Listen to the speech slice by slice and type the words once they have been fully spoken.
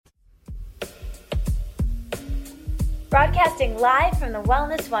Broadcasting live from the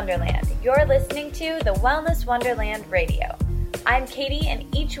Wellness Wonderland, you're listening to the Wellness Wonderland Radio. I'm Katie, and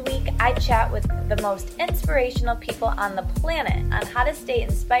each week I chat with the most inspirational people on the planet on how to stay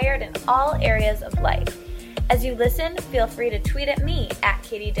inspired in all areas of life. As you listen, feel free to tweet at me at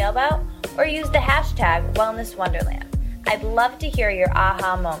Katie Dalebout or use the hashtag Wellness Wonderland. I'd love to hear your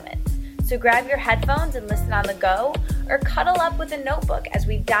aha moments. So grab your headphones and listen on the go, or cuddle up with a notebook as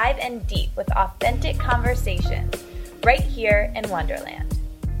we dive in deep with authentic conversations right here in Wonderland.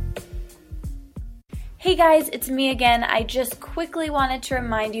 Hey guys, it's me again. I just quickly wanted to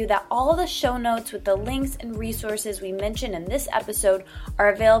remind you that all the show notes with the links and resources we mentioned in this episode are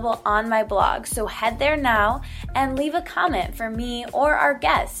available on my blog. So head there now and leave a comment for me or our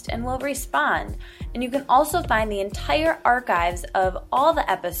guest, and we'll respond. And you can also find the entire archives of all the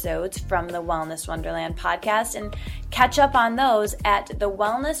episodes from the Wellness Wonderland podcast and catch up on those at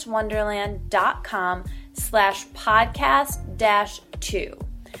thewellnesswonderland.com/podcast-2.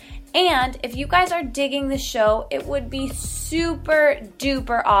 And if you guys are digging the show, it would be super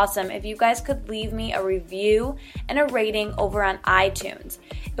duper awesome if you guys could leave me a review and a rating over on iTunes.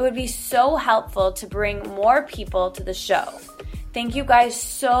 It would be so helpful to bring more people to the show. Thank you guys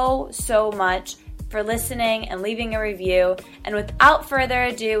so much for listening and leaving a review. And without further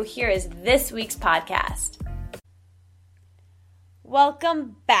ado, here is this week's podcast.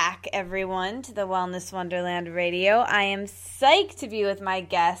 Welcome back, everyone, to the Wellness Wonderland Radio. I am psyched to be with my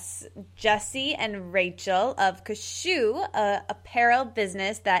guests, Jesse and Rachel of Kashu, a apparel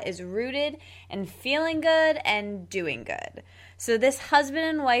business that is rooted in feeling good and doing good. So this husband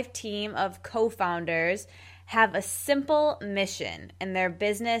and wife team of co-founders have a simple mission in their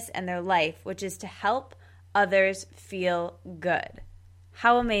business and their life, which is to help others feel good.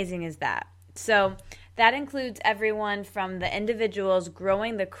 How amazing is that? So that includes everyone from the individuals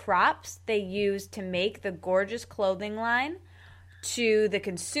growing the crops they use to make the gorgeous clothing line, to the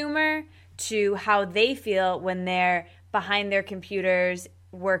consumer, to how they feel when they're behind their computers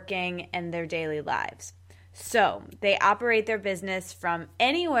working in their daily lives. So they operate their business from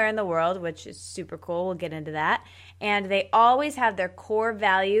anywhere in the world, which is super cool. We'll get into that. And they always have their core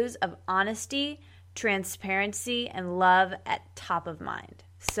values of honesty, transparency, and love at top of mind.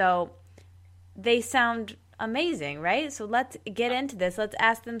 So they sound amazing, right? So let's get into this. Let's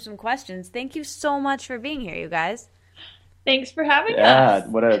ask them some questions. Thank you so much for being here, you guys. Thanks for having us. Yeah,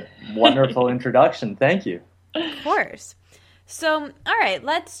 what a wonderful introduction. Thank you. Of course. So, all right,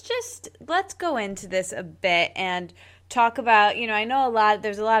 let's go into this a bit and talk about, I know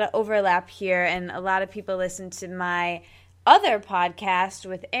there's a lot of overlap here, and a lot of people listen to my other podcast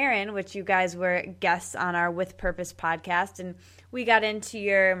with Aaron, which you guys were guests on our With Purpose podcast, and we got into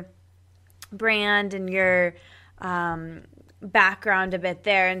your brand and your background a bit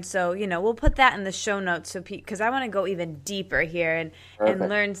there, and so we'll put that in the show notes so because I want to go even deeper here and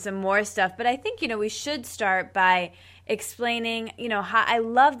learn some more stuff. But I think we should start by explaining how I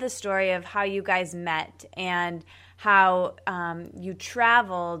love the story of how you guys met and how you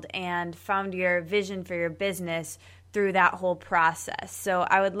traveled and found your vision for your business through that whole process. So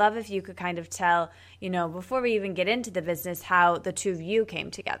I would love if you could kind of tell before we even get into the business how the two of you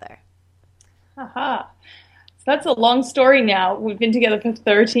came together. Aha. So that's a long story now. We've been together for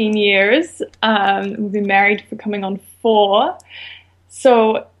 13 years. We've been married for coming on 4.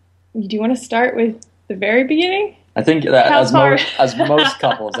 So do you want to start with the very beginning? I think that as most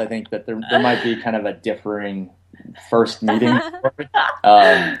couples, I think that there might be kind of a differing first meeting story. But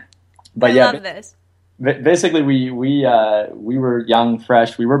I love this. Basically, we were young,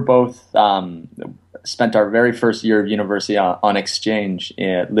 fresh. We were both spent our very first year of university on exchange,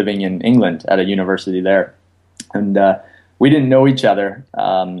 living in England at a university there. And we didn't know each other,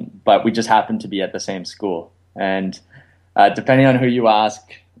 but we just happened to be at the same school. And depending on who you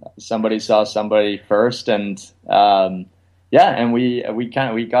ask, somebody saw somebody first, and we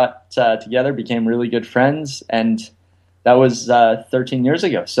got together, became really good friends, and that was 13 years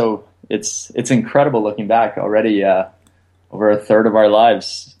ago. So it's incredible looking back already. Over a third of our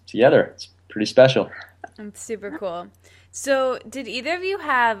lives together. It's pretty special. It's super cool. So did either of you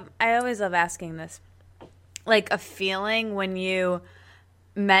have, I always love asking this, like a feeling when you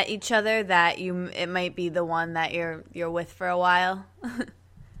met each other that it might be the one that you're with for a while?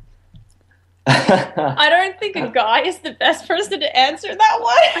 I don't think a guy is the best person to answer that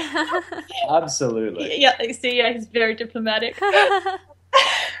one. Absolutely. Yeah, he's very diplomatic.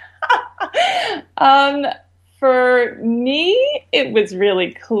 For me, it was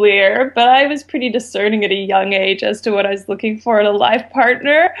really clear, but I was pretty discerning at a young age as to what I was looking for in a life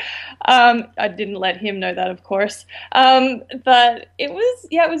partner. I didn't let him know that, of course. But it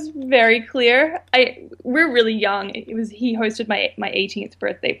was very clear. We're really young. He hosted my 18th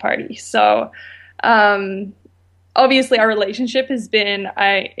birthday party. So, obviously our relationship has been,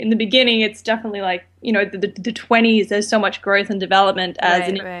 in the beginning, it's definitely like, the 20s, there's so much growth and development as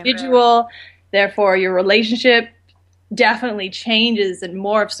an individual. Right. Therefore, your relationship definitely changes and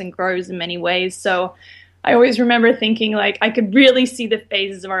morphs and grows in many ways. So I always remember thinking, like, I could really see the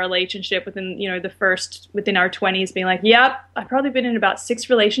phases of our relationship within our 20s being like, yep, I've probably been in about 6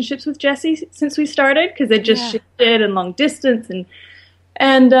 relationships with Jesse since we started, because it just shifted and long distance.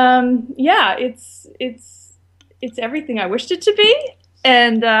 And it's everything I wished it to be.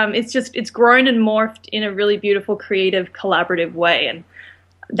 And it's grown and morphed in a really beautiful, creative, collaborative way. And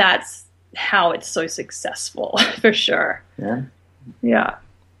that's how it's so successful, for sure. Yeah.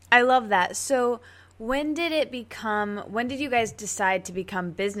 I love that. So when did you guys decide to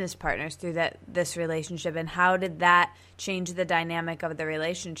become business partners through this relationship, and how did that change the dynamic of the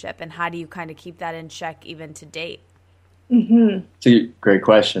relationship, and how do you kind of keep that in check even to date? Mm-hmm. It's a great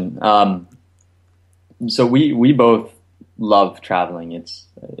question. So we both love traveling. It's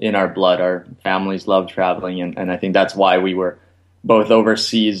in our blood. Our families love traveling, and I think that's why we were both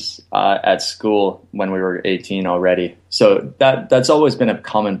overseas at school when we were 18 already. So that's always been a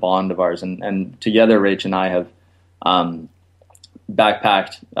common bond of ours. And together, Rach and I have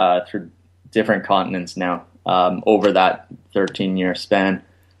backpacked through different continents now over that 13-year span.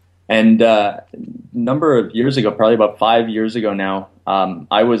 And a number of years ago, probably about 5 years ago now,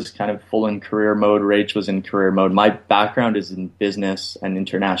 I was kind of full in career mode. Rach was in career mode. My background is in business and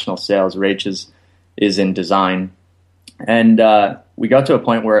international sales. Rach is in design. And we got to a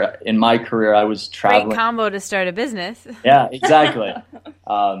point where in my career I was traveling. Great combo to start a business. Yeah, exactly.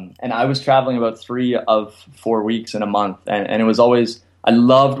 And I was traveling about 3 of 4 weeks in a month. And it was always, I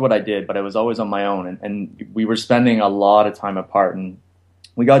loved what I did, but I was always on my own. And we were spending a lot of time apart. And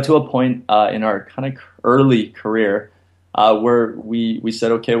we got to a point in our kind of early career where we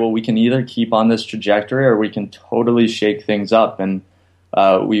said, okay, well, we can either keep on this trajectory or we can totally shake things up. And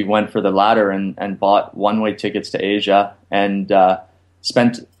we went for the latter and bought one-way tickets to Asia and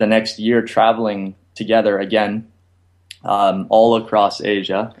spent the next year traveling together again, all across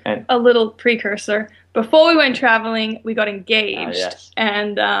Asia. And a little precursor. Before we went traveling, we got engaged. Yes.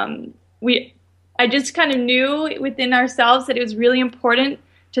 And I just kind of knew within ourselves that it was really important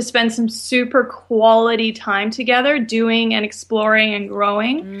to spend some super quality time together doing and exploring and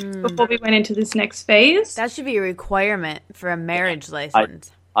growing before we went into this next phase. That should be a requirement for a marriage license.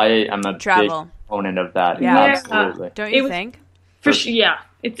 I am a big proponent of that. Yeah. Absolutely. Don't you think? For sure. Yeah.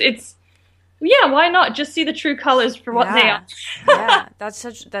 It's why not just see the true colors for what they are? Yeah. That's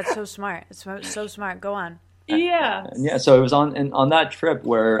so smart. It's so smart. Go on. Yeah. Yeah. So it was on that trip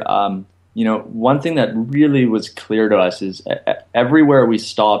where, one thing that really was clear to us is everywhere we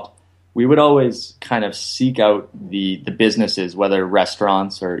stopped, we would always kind of seek out the businesses, whether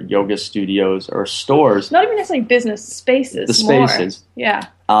restaurants or yoga studios or stores. Not even necessarily business spaces. The spaces. Yeah.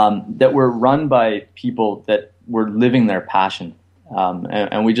 That were run by people that were living their passion.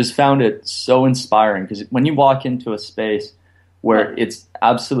 And we just found it so inspiring because when you walk into a space where it's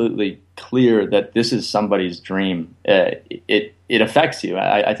absolutely clear that this is somebody's dream, it affects you.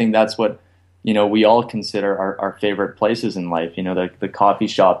 I think that's what, we all consider our favorite places in life, the coffee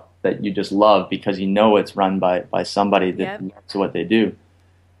shop that you just love because it's run by somebody that loves what they do.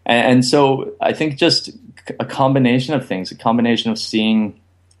 And so I think just a combination of things, a combination of seeing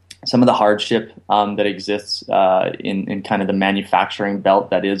some of the hardship that exists in kind of the manufacturing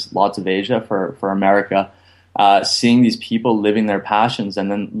belt that is lots of Asia for America, seeing these people living their passions,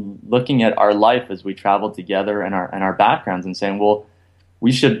 and then looking at our life as we travel together and our backgrounds and saying, well,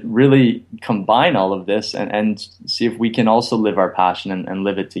 we should really combine all of this and see if we can also live our passion and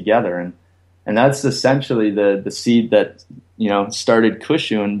live it together. And that's essentially the seed that, started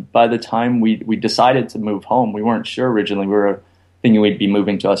Kushu. And by the time we decided to move home, we weren't sure originally. We were thinking we'd be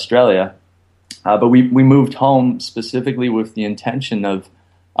moving to Australia. But we moved home specifically with the intention of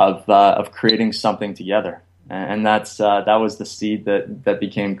creating something together. And that was the seed that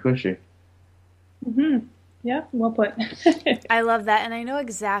became Kushu. Mm-hmm. Yeah, well put. I love that. And I know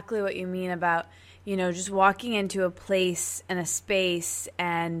exactly what you mean about, just walking into a place and a space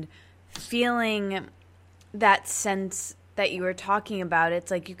and feeling that sense that you were talking about. It's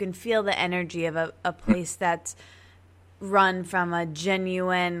like you can feel the energy of a place that's run from a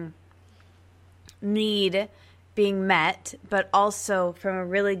genuine need being met, but also from a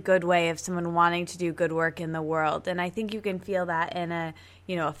really good way of someone wanting to do good work in the world. And I think you can feel that in a,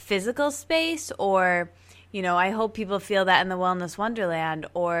 a physical space, or, I hope people feel that in the Wellness Wonderland,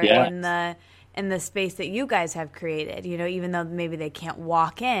 or in the space that you guys have created, even though maybe they can't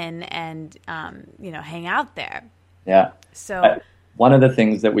walk in and, hang out there. Yeah. So one of the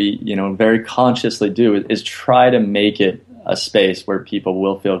things that we, very consciously do is try to make it a space where people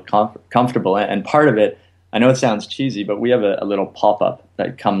will feel comfortable. And part of it, I know it sounds cheesy, but we have a little pop-up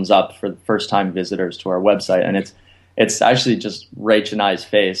that comes up for the first-time visitors to our website, and it's actually just Rach and I's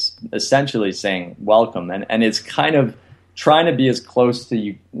face, essentially saying welcome, and it's kind of trying to be as close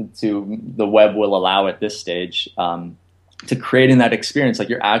to the web will allow at this stage, to creating that experience like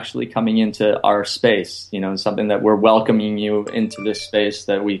you're actually coming into our space, something that we're welcoming you into this space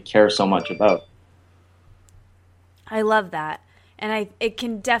that we care so much about. I love that. And it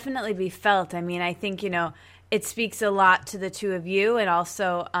can definitely be felt. I mean, I think, it speaks a lot to the two of you, and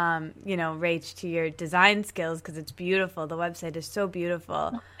also, Rach, to your design skills, because it's beautiful. The website is so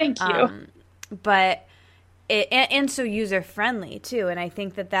beautiful. Thank you. But and so user-friendly, too. And I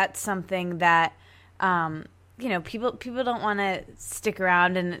think that that's something that, people don't want to stick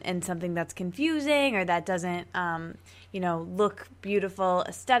around in something that's confusing or that doesn't, look beautiful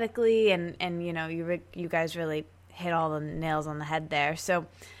aesthetically. And you guys really hit all the nails on the head there. So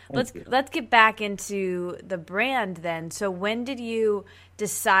let's get back into the brand then. So when did you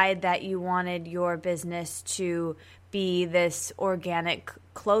decide that you wanted your business to be this organic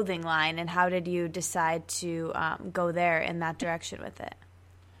clothing line, and how did you decide to go there in that direction with it?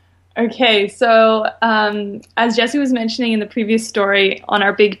 Okay, so as Jesse was mentioning in the previous story on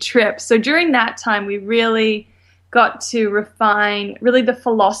our big trip, so during that time we really got to refine really the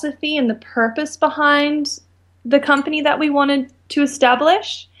philosophy and the purpose behind the company that we wanted to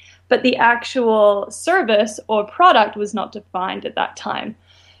establish, but the actual service or product was not defined at that time.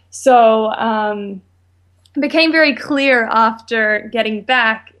 So it became very clear after getting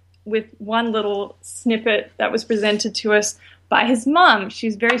back with one little snippet that was presented to us by his mom. She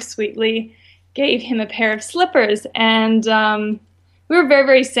very sweetly gave him a pair of slippers, and we were very,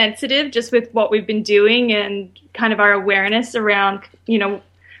 very sensitive just with what we've been doing and kind of our awareness around,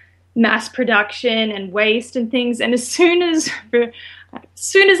 mass production and waste and things. And as soon as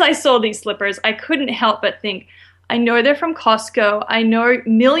I saw these slippers, I couldn't help but think, I know they're from Costco. I know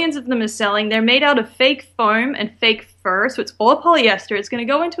millions of them are selling. They're made out of fake foam and fake fur, so it's all polyester. It's going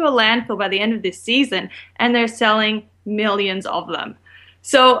to go into a landfill by the end of this season, and they're selling millions of them.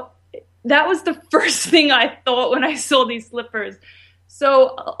 So that was the first thing I thought when I saw these slippers. So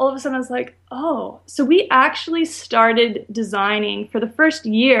all of a sudden I was like, oh, so we actually started designing for the first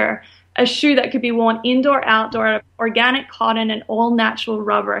year a shoe that could be worn indoor, outdoor, organic cotton and all natural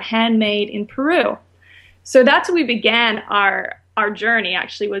rubber, handmade in Peru. So that's when we began our journey,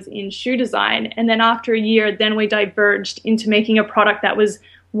 actually, was in shoe design. And then after a year, then we diverged into making a product that was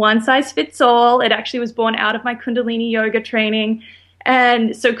one size fits all. It actually was born out of my Kundalini yoga training.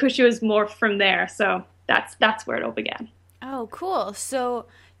 And so Kushu was morphed from there. So that's where it all began. Oh, cool. So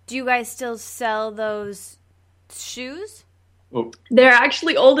do you guys still sell those shoes? Oh. They're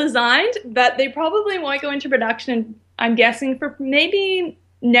actually all designed, but they probably won't go into production, I'm guessing, for maybe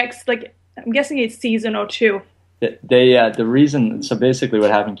next, I'm guessing it's season or two. The reason, so basically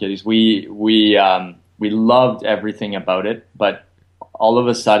what happened, Kitty, is we loved everything about it, but all of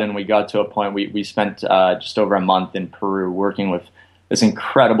a sudden we got to a point, we spent just over a month in Peru working with this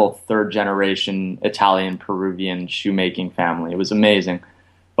incredible third generation Italian Peruvian shoemaking family. It was amazing.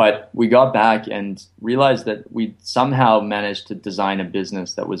 But we got back and realized that we somehow managed to design a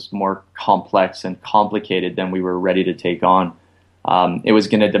business that was more complex and complicated than we were ready to take on. It was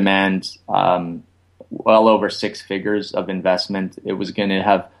going to demand well over 6 figures of investment. It was going to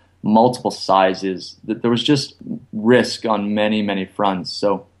have multiple sizes. There was just risk on many, many fronts.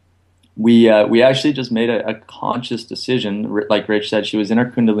 So we actually just made a conscious decision. Like Rach said, she was in her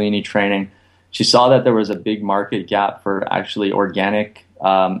Kundalini training. She saw that there was a big market gap for actually organic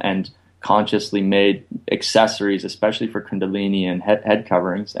and consciously made accessories, especially for Kundalini and head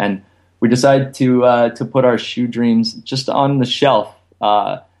coverings. And we decided to put our shoe dreams just on the shelf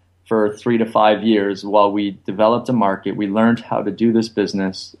for 3 to 5 years while we developed a market. We learned how to do this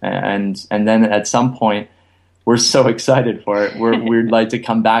business, and then at some point, we're so excited for it. We'd like to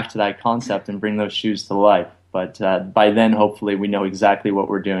come back to that concept and bring those shoes to life. But by then, hopefully, we know exactly what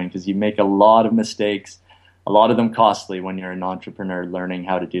we're doing, because you make a lot of mistakes, a lot of them costly, when you're an entrepreneur learning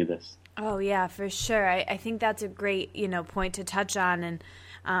how to do this. Oh, yeah, for sure. I think that's a great, point to touch on. And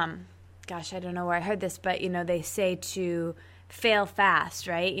gosh, I don't know where I heard this, but, they say to fail fast,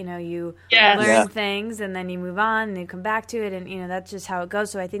 right? You know, you Yes. learn Yeah. things and then you move on and you come back to it, and you know that's just how it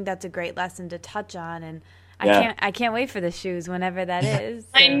goes. So I think that's a great lesson to touch on, and Yeah. I can't wait for the shoes whenever that is.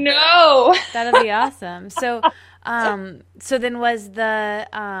 I So know. that'll be awesome. So so then was the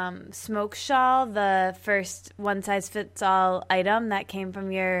smoke shawl the first one size fits all item that came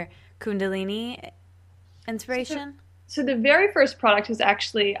from your Kundalini inspiration? So the very first product was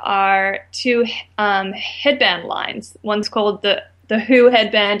actually our two headband lines. One's called the Who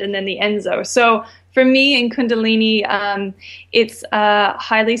headband, and then the Enzo. So for me in Kundalini, it's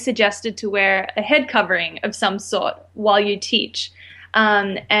highly suggested to wear a head covering of some sort while you teach.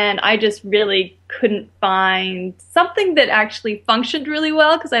 And I just really couldn't find something that actually functioned really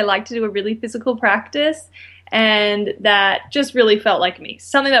well, because I like to do a really physical practice. And that just really felt like me.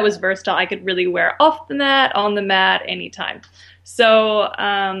 Something that was versatile. I could really wear off the mat, on the mat, anytime. So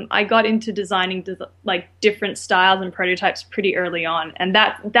I got into designing like different styles and prototypes pretty early on. And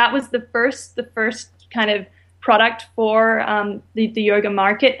that was the first kind of product for the yoga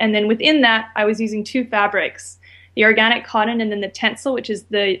market. And then within that, I was using two fabrics, the organic cotton and then the tencel, which is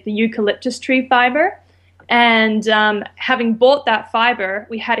the eucalyptus tree fiber. And having bought that fiber,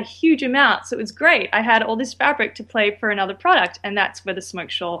 we had a huge amount, so it was great. I had all this fabric to play for another product, and that's where the smoke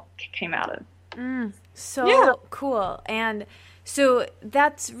shawl came out of. So cool. And so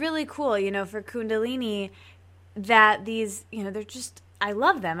that's really cool, you know, for Kundalini, that these, you know, they're just, I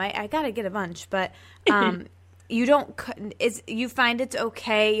love them. I got to get a bunch, but you find it's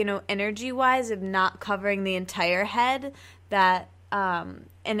okay, you know, energy-wise, of not covering the entire head, that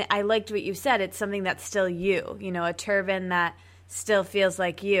and I liked what you said. It's something that's still you know, a turban that still feels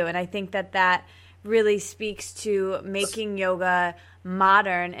like you. And I think that really speaks to making yoga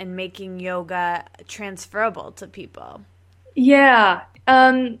modern and making yoga transferable to people. Yeah.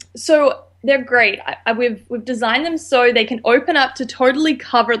 So they're great. We've designed them so they can open up to totally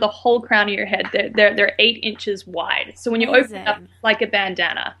cover the whole crown of your head. They're 8 inches wide. So when you open it up, it's like a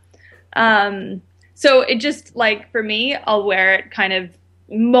bandana. So it just, like, for me, I'll wear it kind of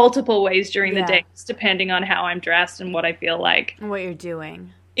multiple ways during the day, depending on how I'm dressed and what I feel like. And what you're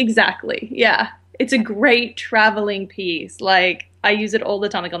doing. Exactly. Yeah. It's a great traveling piece. Like, I use it all the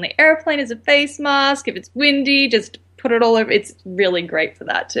time, like on the airplane as a face mask. If it's windy, just put it all over. It's really great for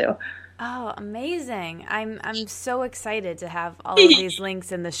that too. Oh, amazing. I'm so excited to have all of these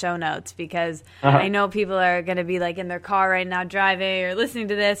links in the show notes, because I know people are going to be like in their car right now driving or listening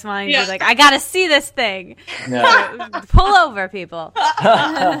to this one. You're like, I got to see this thing. Yeah. Pull over, people.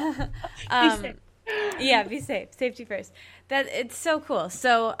 Yeah, be safe. Safety first. It's so cool.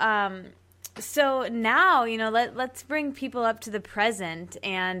 So so now, you know, let's bring people up to the present,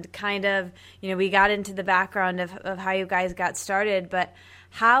 and kind of, you know, we got into the background of how you guys got started, but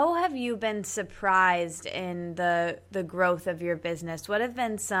how have you been surprised in the growth of your business? What have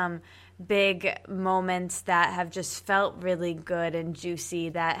been some big moments that have just felt really good and juicy,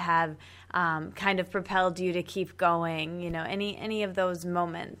 that have kind of propelled you to keep going? You know, any of those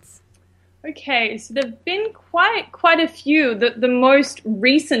moments? Okay, so there've been quite a few. The most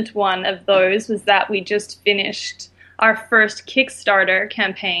recent one of those was that we just finished our first Kickstarter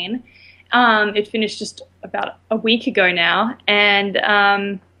campaign. It finished just about a week ago now, and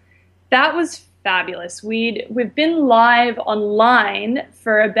that was fabulous. We've been live online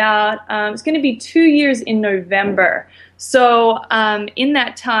for about it's going to be 2 years in November. So in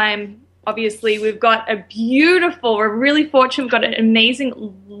that time, obviously, we've got we're really fortunate. We've got an amazing,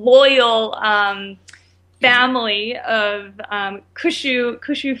 loyal family of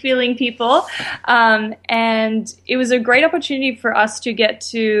Kushu feeling people. And it was a great opportunity for us to get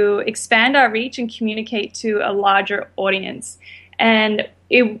to expand our reach and communicate to a larger audience. And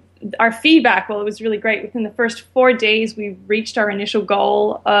our feedback, well, it was really great. Within the first 4 days, we reached our initial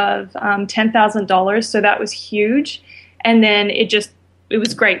goal of $10,000. So that was huge. And then it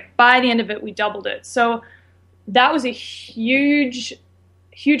was great. By the end of it, we doubled it. So that was a huge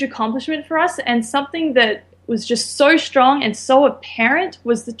accomplishment for us, and something that was just so strong and so apparent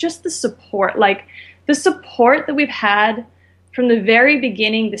was just the support. Like, the support that we've had from the very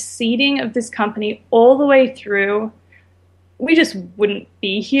beginning, the seeding of this company all the way through. We just wouldn't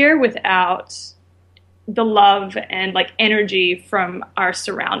be here without the love and like energy from our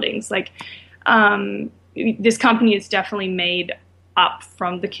surroundings. Like, this company is definitely made up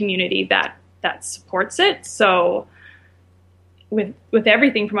from the community that supports it. So with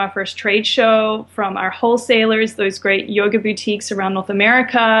everything from our first trade show, from our wholesalers, those great yoga boutiques around North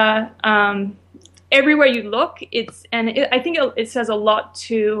America, everywhere you look, I think it says a lot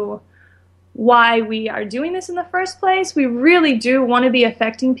to why we are doing this in the first place. We really do want to be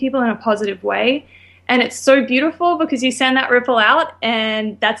affecting people in a positive way. And it's so beautiful because you send that ripple out,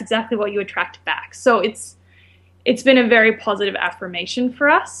 and that's exactly what you attract back. So it's been a very positive affirmation for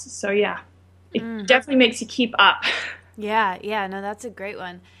us. So yeah, it definitely makes you keep up. Yeah, no, that's a great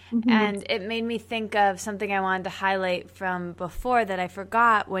one. And it made me think of something I wanted to highlight from before that I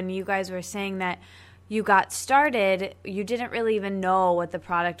forgot when you guys were saying that you got started, you didn't really even know what the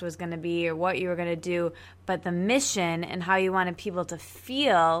product was going to be or what you were going to do, but the mission and how you wanted people to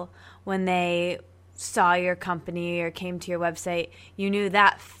feel when they saw your company or came to your website, you knew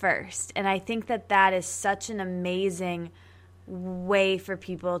that first. And I think that is such an amazing way for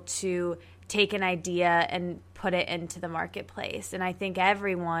people to take an idea and put it into the marketplace. And I think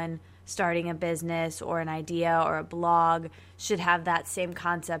everyone starting a business or an idea or a blog should have that same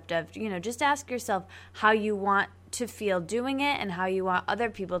concept of, just ask yourself how you want to feel doing it and how you want other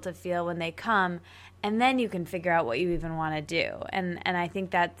people to feel when they come, and then you can figure out what you even want to do. And I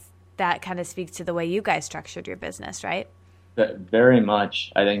think that kind of speaks to the way you guys structured your business, right? Very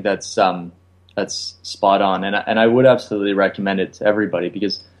much. I think that's spot on, and I would absolutely recommend it to everybody,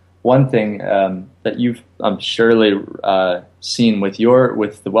 because one thing that you've surely seen with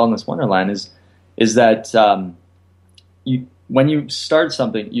the Wellness Wonderland is that when you start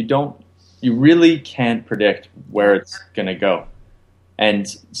something, you really can't predict where it's going to go. And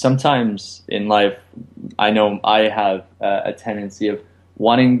sometimes in life, I know I have a tendency of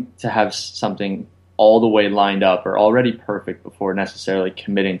wanting to have something all the way lined up or already perfect before necessarily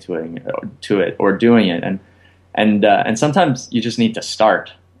committing to it or doing it. And sometimes you just need to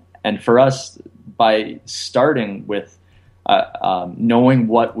start. And for us, by starting with knowing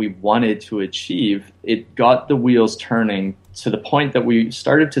what we wanted to achieve, it got the wheels turning to the point that we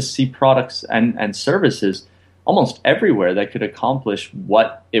started to see products and services almost everywhere that could accomplish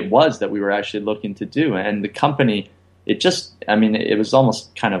what it was that we were actually looking to do. And the company, it was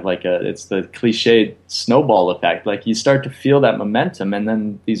almost kind of like it's the cliched snowball effect. Like you start to feel that momentum, and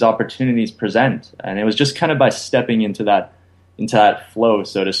then these opportunities present. And it was just kind of by stepping into that flow,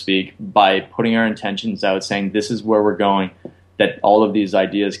 so to speak, by putting our intentions out, saying this is where we're going, that all of these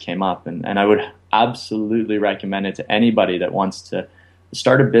ideas came up. And I would absolutely recommend it to anybody that wants to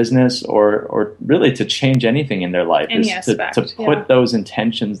start a business or really to change anything in their life, to put those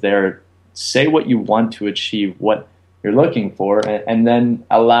intentions there, say what you want to achieve, what you're looking for, and then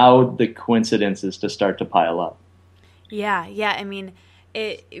allow the coincidences to start to pile up. Yeah. I mean,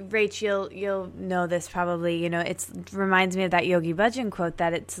 Rach, you'll know this probably. It reminds me of that Yogi Bhajan quote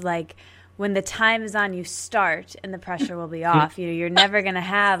that it's like when the time is on, you start, and the pressure will be off. You're never going to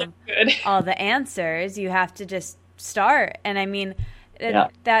have all the answers. You have to just start. And I mean,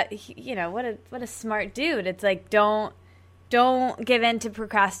 that what a smart dude. It's like don't give in to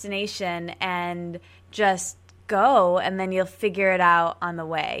procrastination and just go, and then you'll figure it out on the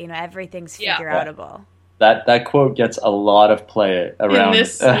way. Everything's figure outable. That quote gets a lot of play around in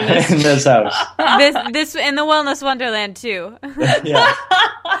this house. This in the Wellness Wonderland too. Yeah.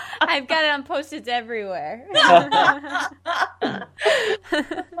 I've got it on Post-its everywhere.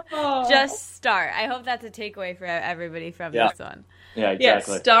 Just start. I hope that's a takeaway for everybody from this one. Yeah,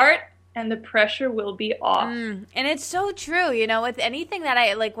 exactly. Yeah, start, and the pressure will be off. And it's so true. With anything that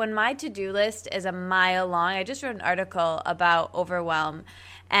I like, when my to-do list is a mile long, I just wrote an article about overwhelm,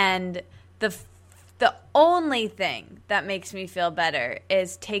 and the only thing that makes me feel better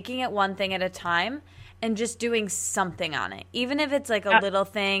is taking it one thing at a time and just doing something on it. Even if it's like a little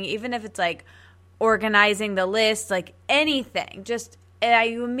thing, even if it's like organizing the list, like anything,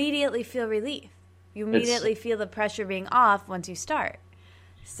 you immediately feel relief. You immediately feel the pressure being off once you start.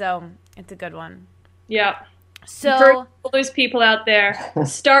 So it's a good one. Yeah. So for all those people out there,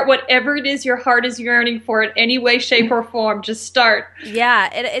 start whatever it is your heart is yearning for in any way, shape, or form. Just start. Yeah,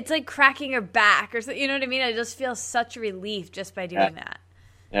 it's like cracking your back or something. You know what I mean? I just feel such relief just by doing that.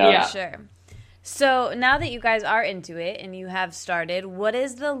 Yeah. For sure. So now that you guys are into it and you have started, what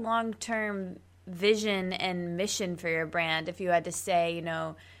is the long-term vision and mission for your brand if you had to say,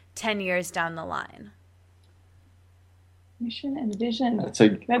 10 years down the line? Mission and vision. That's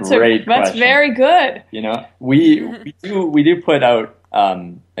great question. That's very good. We do put out,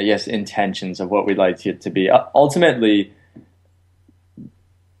 I guess, intentions of what we'd like it to be. Ultimately,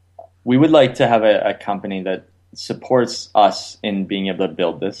 we would like to have a company that supports us in being able to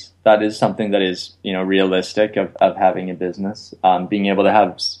build this. That is something that is, realistic of having a business, being able to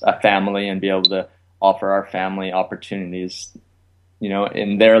have a family and be able to offer our family opportunities,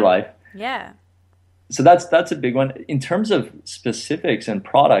 in their life. Yeah. So that's a big one. In terms of specifics and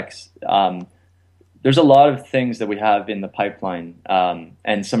products, there's a lot of things that we have in the pipeline,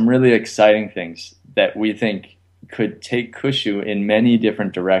 and some really exciting things that we think could take Kushu in many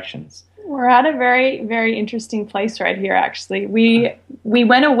different directions. We're at a very, very interesting place right here, actually. We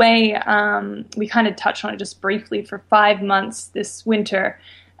went away, we kind of touched on it just briefly, for 5 months this winter.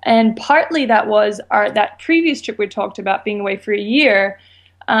 And partly that was that previous trip we talked about, being away for a year.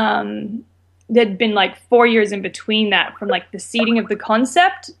 There'd been like 4 years in between that, from like the seeding of the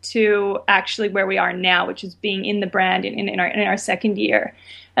concept to actually where we are now, which is being in the brand in our second year.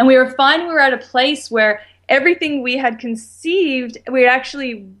 And we were finding we were at a place where everything we had conceived, we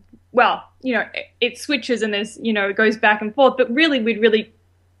actually, well, you know, it switches and there's, you know, it goes back and forth, but really we'd really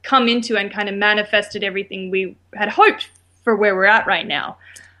come into and kind of manifested everything we had hoped for where we're at right now.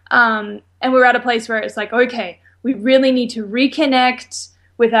 And we're at a place where it's like, okay, we really need to reconnect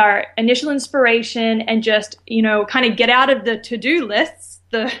with our initial inspiration and just, you know, kind of get out of the to-do lists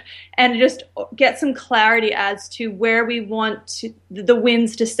and just get some clarity as to where we want the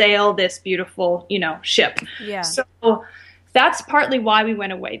winds to sail this beautiful, you know, ship. Yeah. So that's partly why we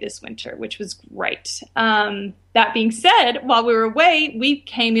went away this winter, which was great. That being said, while we were away, we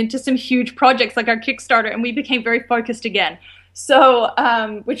came into some huge projects like our Kickstarter, and we became very focused again. So,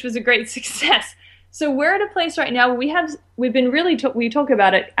 which was a great success. So we're at a place right now where we've been really, we talk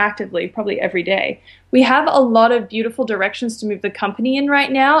about it actively, probably every day. We have a lot of beautiful directions to move the company in right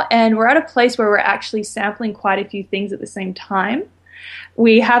now, and we're at a place where we're actually sampling quite a few things at the same time.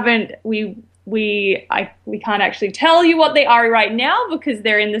 We can't actually tell you what they are right now because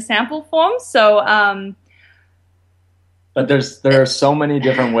they're in the sample form. So, but there are so many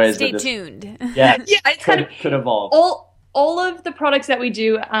different ways. Stay tuned. Yeah, it could evolve. All of the products that we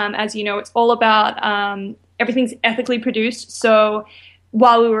do, as you know, it's all about everything's ethically produced. So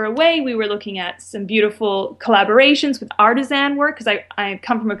while we were away, we were looking at some beautiful collaborations with artisan work because I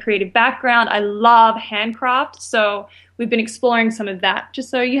come from a creative background. I love handcraft. So we've been exploring some of that, just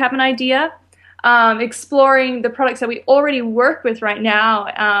so you have an idea. Exploring the products that we already work with right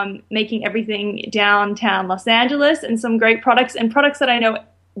now, making everything downtown Los Angeles, and some great products that I know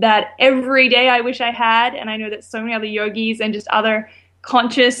that every day I wish I had, and I know that so many other yogis and just other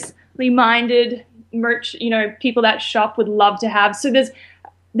consciously minded people that shop would love to have. So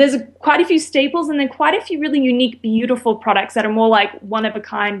there's quite a few staples, and then quite a few really unique, beautiful products that are more like one of a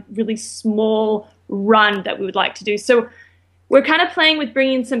kind, really small run that we would like to do. So we're kind of playing with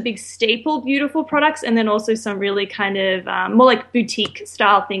bringing some big staple, beautiful products, and then also some really kind of more like boutique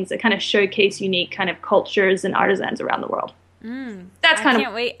style things that kind of showcase unique kind of cultures and artisans around the world.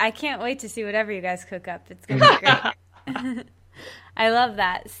 I can't wait to see whatever you guys cook up. It's gonna be great. I love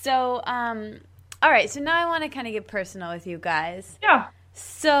that. So, all right. So now I want to kind of get personal with you guys. Yeah.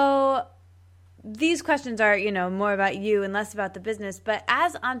 So these questions are, you know, more about you and less about the business. But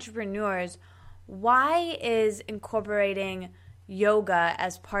as entrepreneurs, why is incorporating yoga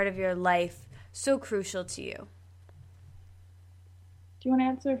as part of your life so crucial to you? Do you want to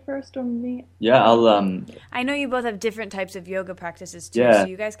answer first or me? Yeah, I'll. I know you both have different types of yoga practices too, yeah. So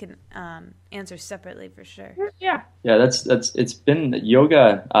you guys can answer separately for sure. Yeah. Yeah, that's it's been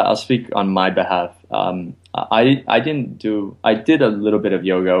yoga. I'll speak on my behalf. I did a little bit of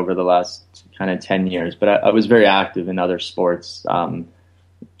yoga over the last kind of 10 years, but I was very active in other sports,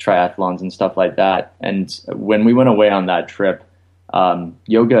 triathlons and stuff like that. And when we went away on that trip,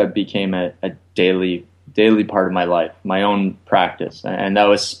 yoga became a daily part of my life, my own practice. And that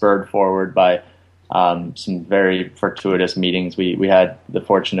was spurred forward by some very fortuitous meetings. We had the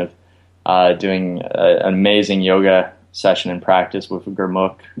fortune of doing an amazing yoga session and practice with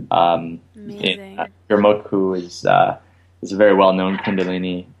Gurmukh. Gurmukh, who is a very well-known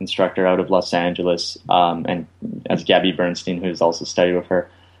Kundalini instructor out of Los Angeles, and as Gabby Bernstein, who's also studied with her.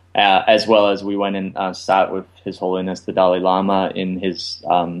 As well as we went and sat with His Holiness the Dalai Lama in his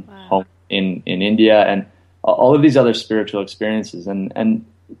home in India, and all of these other spiritual experiences. And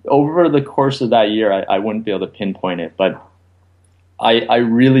over the course of that year, I wouldn't be able to pinpoint it, but I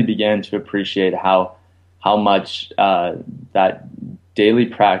really began to appreciate how much that daily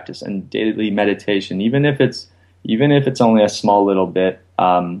practice and daily meditation, even if it's only a small little bit,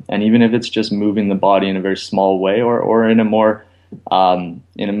 and even if it's just moving the body in a very small way or in a more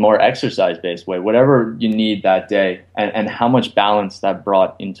exercise-based way, whatever you need that day, and how much balance that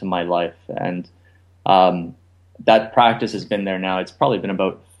brought into my life. And that practice has been there now. It's probably been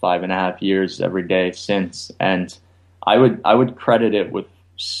about 5.5 years every day since. And I would credit it with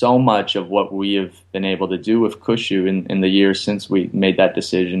so much of what we have been able to do with Kushu in the years since we made that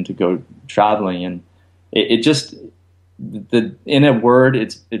decision to go traveling. And it just, in a word,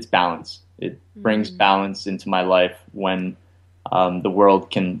 it's balance. It brings balance into my life when the world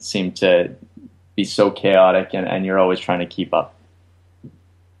can seem to be so chaotic and you're always trying to keep up.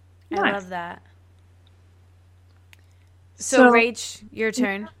 I love that. So Rach, your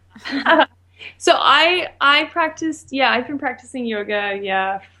turn. So I practiced, yeah, I've been practicing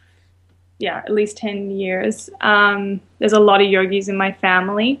yoga, at least 10 years. There's a lot of yogis in my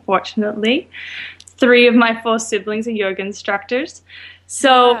family, fortunately. 3 of my 4 siblings are yoga instructors.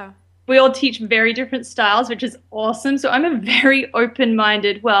 So Wow. we all teach very different styles, which is awesome. So I'm a very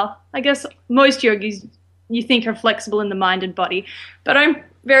open-minded, well, I guess most yogis you think are flexible in the mind and body, but I'm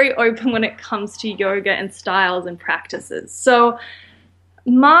very open when it comes to yoga and styles and practices. So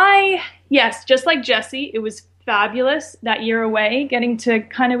yes, just like Jesse, it was fabulous that year away, getting to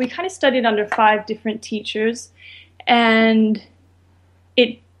we kind of studied under 5 different teachers, and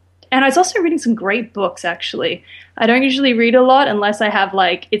I was also reading some great books, actually. I don't usually read a lot unless I have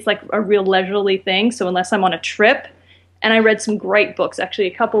it's like a real leisurely thing. So unless I'm on a trip, and I read some great books, actually,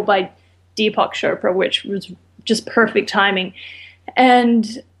 a couple by Deepak Chopra, which was just perfect timing.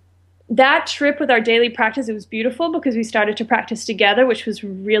 And that trip with our daily practice, it was beautiful because we started to practice together, which was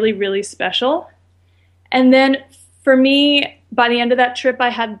really, really special. And then for me, by the end of that trip, I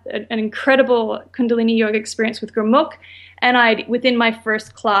had an incredible Kundalini yoga experience with Gurmukh. And within my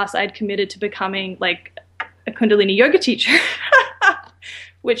first class, I'd committed to becoming like a Kundalini yoga teacher,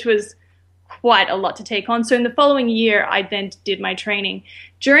 which was quite a lot to take on. So in the following year, I then did my training.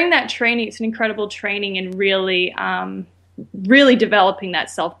 During that training, it's an incredible training in really, really developing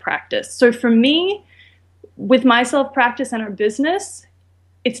that self-practice. So for me, with my self-practice and our business,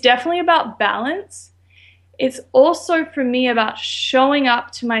 it's definitely about balance. It's also for me about showing up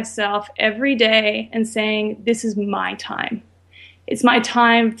to myself every day and saying, this is my time. It's my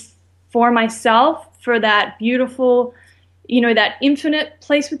time for myself, for that beautiful, that infinite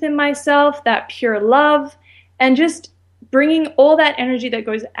place within myself, that pure love, and just bringing all that energy that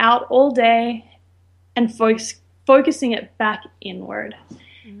goes out all day and focusing it back inward.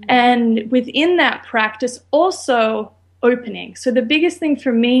 Mm-hmm. And within that practice, also opening. So the biggest thing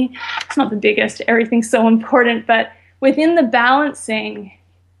for me, it's not the biggest, everything's so important, but within the balancing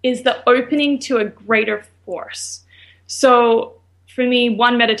is the opening to a greater force. So for me,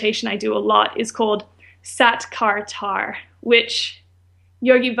 one meditation I do a lot is called Satkartar, which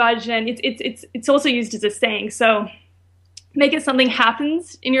Yogi Bhajan, it's also used as a saying. So make it something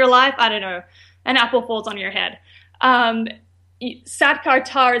happens in your life. I don't know, an apple falls on your head.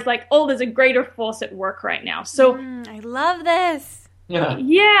 Satkartar is like, oh, there's a greater force at work right now. So I love this.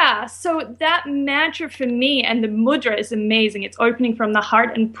 Yeah. So that mantra for me, and the mudra is amazing. It's opening from the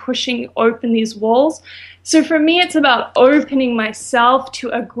heart and pushing open these walls. So for me, it's about opening myself to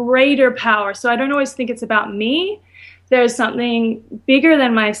a greater power. So I don't always think it's about me. There's something bigger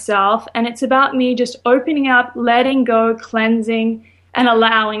than myself, and it's about me just opening up, letting go, cleansing, and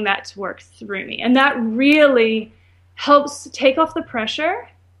allowing that to work through me. And that really helps take off the pressure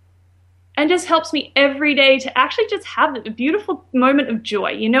and just helps me every day to actually just have a beautiful moment of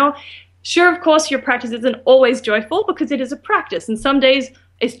joy. Sure, of course, your practice isn't always joyful because it is a practice. And some days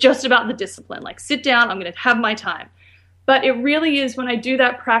it's just about the discipline, like sit down, I'm going to have my time. But it really is, when I do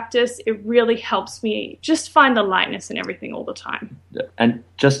that practice, it really helps me just find the lightness in everything all the time. And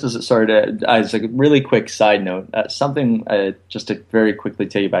just as a really quick side note, something just to very quickly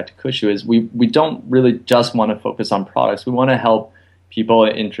take you back to Kushu is we don't really just want to focus on products. We want to help people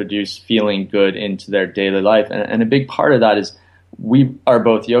introduce feeling good into their daily life. And a big part of that is we are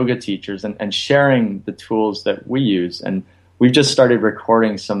both yoga teachers and sharing the tools that we use. And we've just started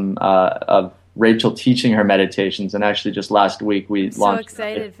recording some of Rachel teaching her meditations, and actually just last week we launched. So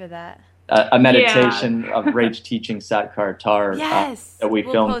excited for that. A meditation of Rach teaching Satkartar yes, that we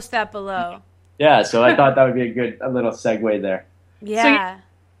we'll filmed. Post that below. Yeah, so I thought that would be a little segue there. Yeah.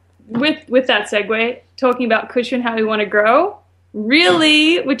 So with that segue, talking about Kushu and how we want to grow,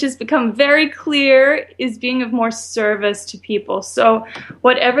 really, which has become very clear, is being of more service to people. So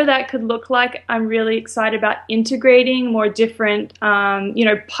whatever that could look like, I'm really excited about integrating more different,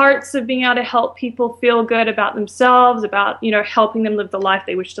 parts of being able to help people feel good about themselves, about, helping them live the life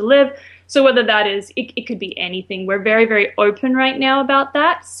they wish to live. So whether that is, it could be anything. We're very, very open right now about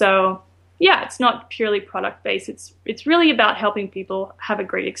that. So yeah, it's not purely product-based. It's really about helping people have a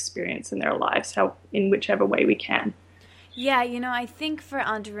great experience in their lives, in whichever way we can. Yeah, I think for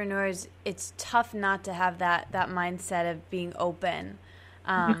entrepreneurs, it's tough not to have that mindset of being open.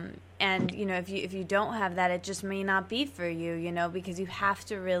 And, if you don't have that, it just may not be for you, because you have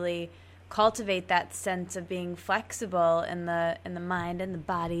to really cultivate that sense of being flexible in the mind and the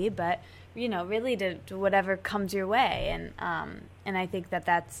body, but, really to whatever comes your way. And I think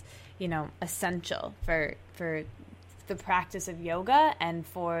that's, essential for the practice of yoga and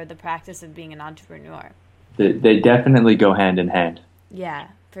for the practice of being an entrepreneur. They definitely go hand in hand. Yeah,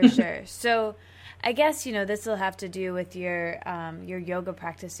 for sure. So I guess, this will have to do with your yoga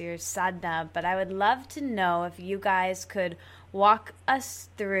practice, your sadhana, but I would love to know if you guys could walk us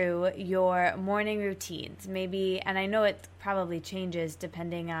through your morning routines, maybe, and I know it probably changes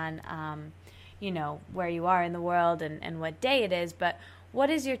depending on, where you are in the world and what day it is, but what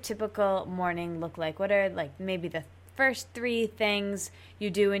does your typical morning look like? What are, like, maybe the first 3 things you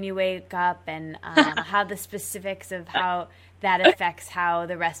do when you wake up, and how the specifics of how that affects how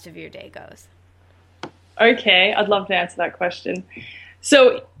the rest of your day goes? Okay, I'd love to answer that question.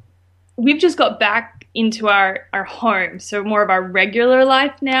 So we've just got back into our home, so more of our regular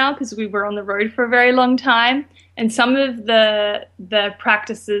life now, because we were on the road for a very long time. And some of the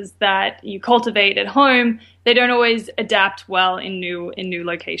practices that you cultivate at home, they don't always adapt well in new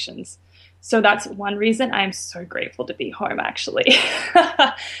locations. So that's one reason I'm so grateful to be home, actually.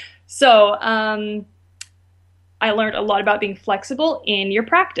 So I learned a lot about being flexible in your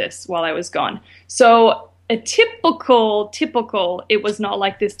practice while I was gone. So a typical, it was not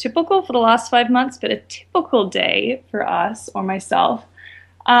like this typical for the last 5 months, but a typical day for us or myself.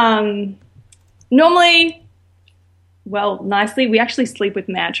 Normally, nicely, we actually sleep with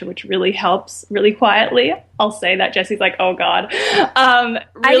mantra, which really helps, really quietly. I'll say that. Jesse's like, oh God. Really,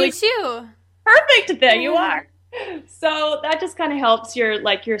 I do too. Perfect. There you are. So that just kind of helps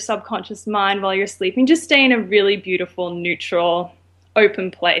your subconscious mind while you're sleeping. Just stay in a really beautiful, neutral,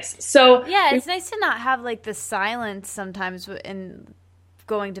 open place. So yeah, it's nice to not have like the silence sometimes in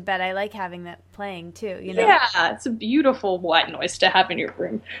going to bed. I like having that playing too, Yeah, it's a beautiful white noise to have in your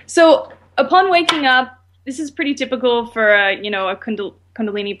room. So upon waking up, this is pretty typical for a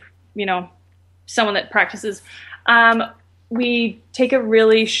Kundalini, someone that practices. We take a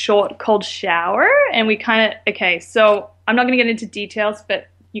really short cold shower, and we so I'm not going to get into details, but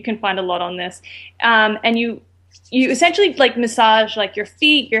you can find a lot on this. And you essentially like massage like your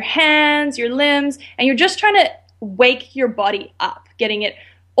feet, your hands, your limbs, and you're just trying to wake your body up, getting it,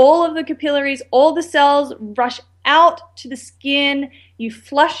 all of the capillaries, all the cells rush out to the skin, you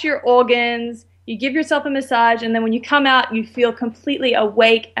flush your organs, you give yourself a massage, and then when you come out, you feel completely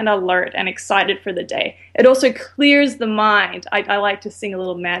awake and alert and excited for the day. It also clears the mind. I like to sing a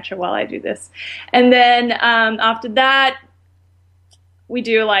little mantra while I do this. And then after that, we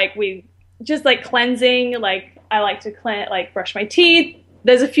just like cleansing. Like I like to brush my teeth.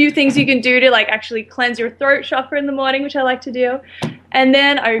 There's a few things you can do to like actually cleanse your throat chakra in the morning, which I like to do. And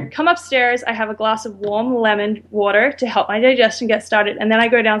then I come upstairs, I have a glass of warm lemon water to help my digestion get started. And then I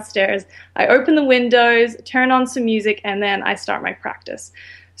go downstairs, I open the windows, turn on some music, and then I start my practice.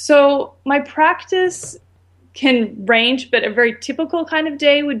 So my practice can range, but a very typical kind of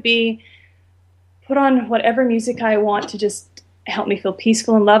day would be put on whatever music I want to just help me feel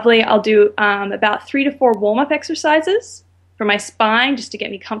peaceful and lovely. I'll do about 3 to 4 warm-up exercises for my spine just to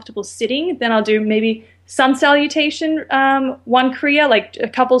get me comfortable sitting. Then I'll do maybe sun salutation, one kriya, like a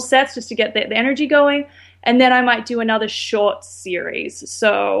couple sets just to get the energy going. And then I might do another short series.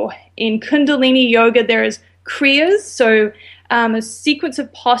 So in Kundalini yoga, there's kriyas, so a sequence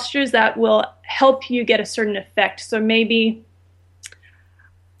of postures that will help you get a certain effect. So maybe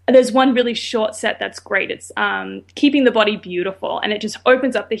there's one really short set that's great. It's keeping the body beautiful, and it just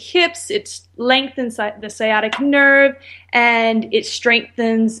opens up the hips, it lengthens the sciatic nerve, and it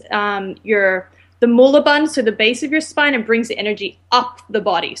strengthens the mullaband, so the base of your spine, and brings the energy up the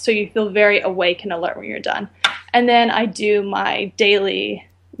body, so you feel very awake and alert when you're done. And then I do my daily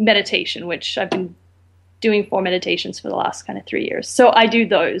meditation, which I've been doing 4 meditations for the last kind of 3 years. So I do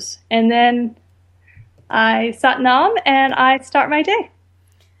those, and then I Satnam, and I start my day.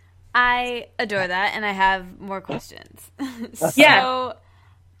 I adore that, and I have more questions. Yeah. So,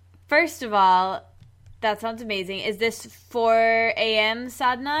 first of all, that sounds amazing. Is this 4 a.m.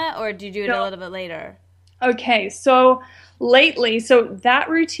 sadhana, or do you do it a little bit later? Okay, so lately, that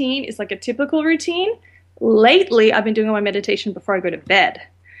routine is like a typical routine. Lately, I've been doing my meditation before I go to bed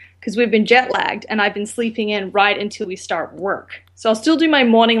because we've been jet lagged, and I've been sleeping in right until we start work. So I'll still do my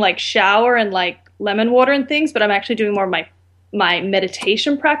morning like shower and like lemon water and things, but I'm actually doing more of my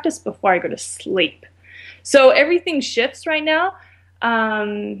meditation practice before I go to sleep. So everything shifts right now.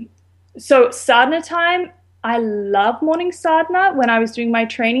 So sadhana time, I love morning sadhana when I was doing my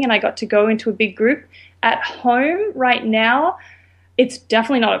training and I got to go into a big group. At home right now, it's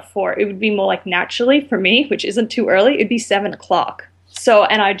definitely not at 4. It would be more like naturally for me, which isn't too early. It'd be 7 o'clock. So,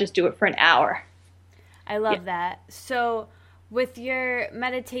 and I just do it for an hour. I love that. So with your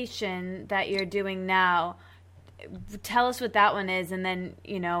meditation that you're doing now, tell us what that one is, and then,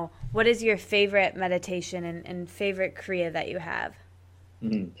 what is your favorite meditation and favorite kriya that you have?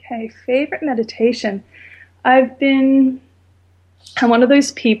 Okay, favorite meditation. I've been I'm one of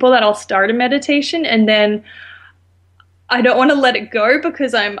those people that I'll start a meditation and then I don't want to let it go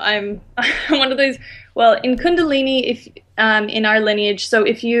because I'm one of those. Well, in Kundalini, if in our lineage, so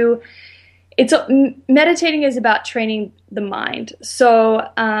meditating is about training the mind. So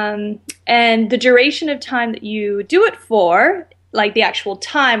and the duration of time that you do it for, like the actual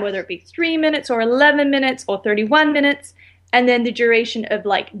time, whether it be 3 minutes or 11 minutes or 31 minutes, and then the duration of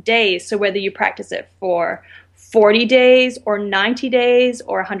like days. So whether you practice it for 40 days or 90 days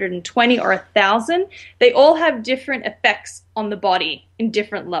or 120 or 1,000, they all have different effects on the body in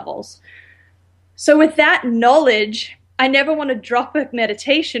different levels. So with that knowledge, I never want to drop a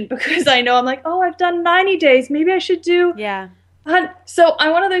meditation because I know I'm like, oh, I've done 90 days. Maybe I should do. Yeah. So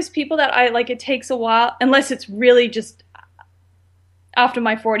I'm one of those people that it takes a while, unless it's really just after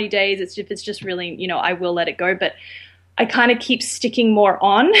my 40 days, if it's just really, I will let it go. But I kind of keep sticking more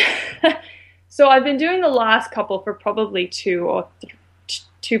on. So I've been doing the last couple for probably 2+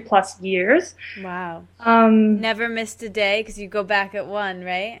 years. Wow. Never missed a day because you go back at 1,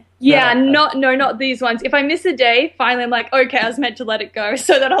 right? Yeah, not these ones. If I miss a day, finally I'm like, okay, I was meant to let it go.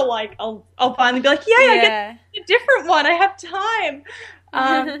 So that I'll finally be like, I get a different one. I have time.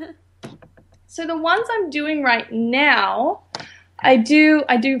 So the ones I'm doing right now, I do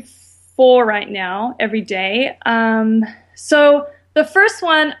 4 right now every day. So the first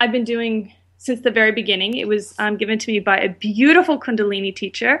one I've been doing since the very beginning. It was given to me by a beautiful Kundalini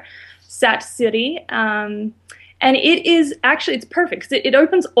teacher, Sat Siddhi. And it's perfect because it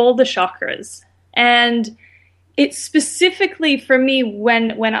opens all the chakras. And it's specifically for me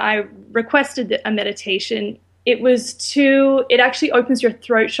when I requested a meditation, it actually opens your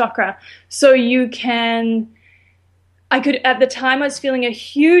throat chakra. So at the time I was feeling a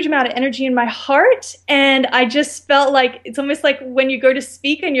huge amount of energy in my heart, and I just felt like it's almost like when you go to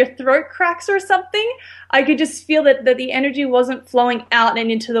speak and your throat cracks or something. I could just feel that the energy wasn't flowing out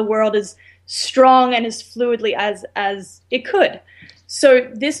and into the world as strong and as fluidly as it could. So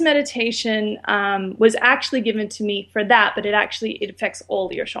this meditation was actually given to me for that, but it affects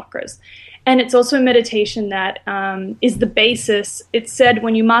all your chakras. And it's also a meditation that is the basis. It said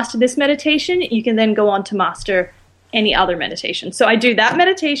when you master this meditation, you can then go on to master any other meditation. So I do that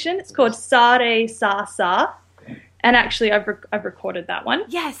meditation. It's called Sa Re Sa Sa. And actually I've recorded that one.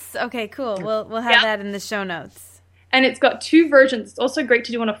 Yes. Okay, cool. We'll have that in the show notes. And it's got 2 versions. It's also great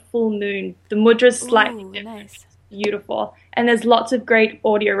to do on a full moon. The mudra's slightly different. Nice. Beautiful. And there's lots of great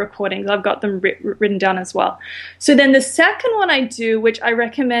audio recordings. I've got them written down as well. So then the second one I do, which I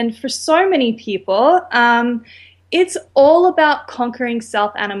recommend for so many people, it's all about conquering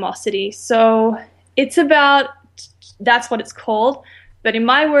self-animosity. So that's what it's called. But in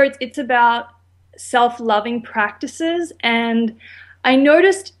my words, it's about self-loving practices. And I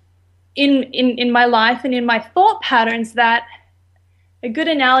noticed in my life and in my thought patterns that a good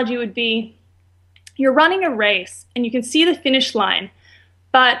analogy would be you're running a race and you can see the finish line,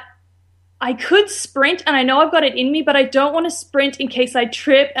 but I could sprint and I know I've got it in me, but I don't want to sprint in case I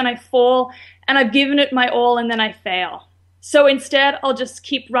trip and I fall and I've given it my all and then I fail. So instead, I'll just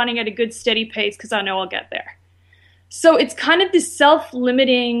keep running at a good steady pace because I know I'll get there. So it's kind of this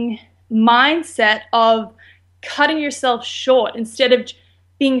self-limiting mindset of cutting yourself short instead of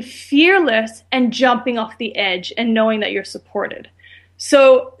being fearless and jumping off the edge and knowing that you're supported.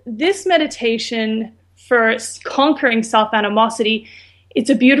 So this meditation for conquering self-animosity, it's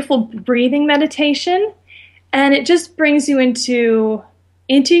a beautiful breathing meditation, and it just brings you into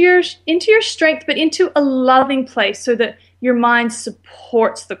your strength, but into a loving place so that your mind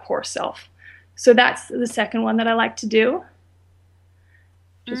supports the core self. So that's the second one that I like to do.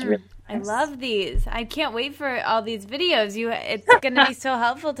 Really nice. I love these. I can't wait for all these videos. It's going to be so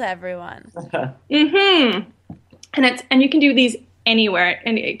helpful to everyone. Mm-hmm. And you can do these anywhere,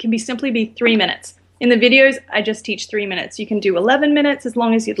 and it can simply be 3 minutes. In the videos, I just teach 3 minutes. You can do 11 minutes as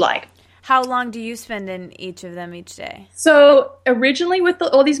long as you'd like. How long do you spend in each of them each day? So originally with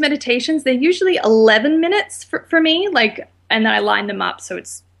all these meditations, they're usually 11 minutes for me, and then I line them up. So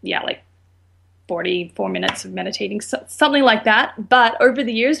it's, 44 minutes of meditating, something like that. But over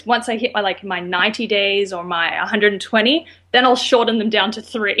the years, once I hit my 90 days or my 120, then I'll shorten them down to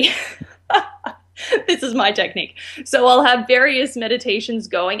 3. This is my technique. So I'll have various meditations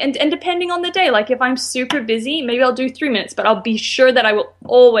going, and depending on the day, like if I'm super busy, maybe I'll do 3 minutes, but I'll be sure that I will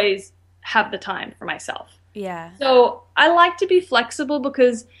always have the time for myself. Yeah. So I like to be flexible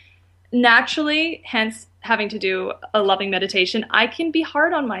because naturally, hence having to do a loving meditation, I can be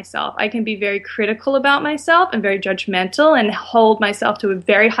hard on myself. I can be very critical about myself and very judgmental and hold myself to a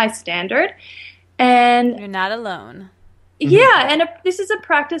very high standard. And you're not alone. Yeah, and this is a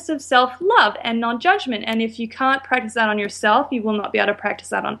practice of self-love and non-judgment. And if you can't practice that on yourself, you will not be able to practice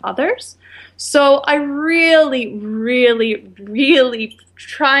that on others. So I really, really, really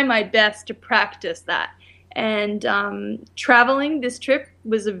try my best to practice that. And traveling this trip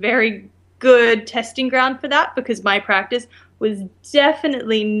was a very good testing ground for that, because my practice was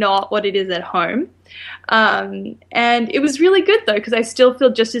definitely not what it is at home. And it was really good, though, because I still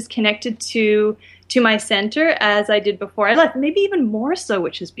feel just as connected to my center as I did before I left, maybe even more so,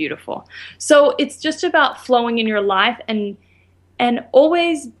 which is beautiful. So it's just about flowing in your life and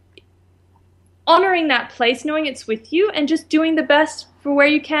always honoring that place, knowing it's with you, and just doing the best for where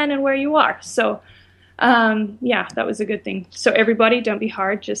you can and where you are. So yeah, that was a good thing. So everybody, don't be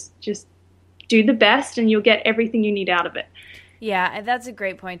hard, just do the best and you'll get everything you need out of it. Yeah, that's a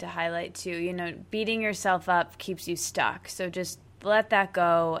great point to highlight too. You know, beating yourself up keeps you stuck. So just let that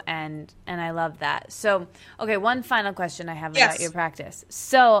go, and I love that. So, okay, one final question I have about your practice.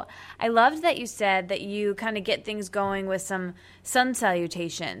 So I loved that you said that you kind of get things going with some sun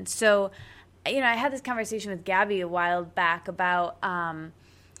salutation. So, you know, I had this conversation with Gabby a while back about,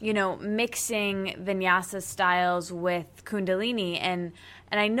 you know, mixing vinyasa styles with Kundalini, and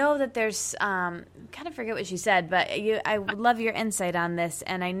I know that there's, kind of forget what she said, but I would love your insight on this.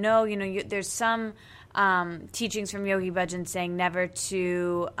 And I know, you know, there's some teachings from Yogi Bhajan saying never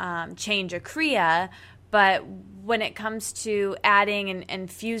to change a kriya, but when it comes to adding and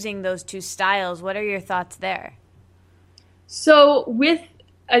fusing those two styles, what are your thoughts there? So with,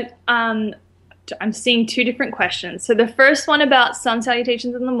 I'm seeing two different questions. So the first one about sun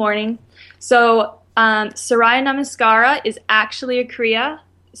salutations in the morning. So Surya Namaskara is actually a kriya.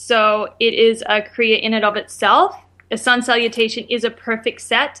 So it is a kriya in and of itself. A sun salutation is a perfect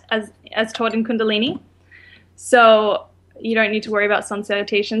set as taught in Kundalini. So you don't need to worry about sun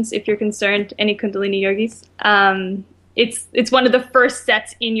salutations if you're concerned, any Kundalini yogis. It's one of the first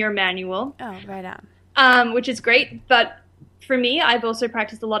sets in your manual. Oh, right on. Which is great. But for me, I've also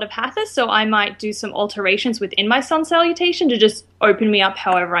practiced a lot of hatha, so I might do some alterations within my sun salutation to just open me up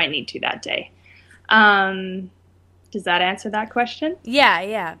however I need to that day. Does that answer that question?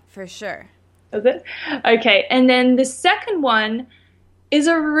 Yeah, for sure. Does it? Okay, and then the second one is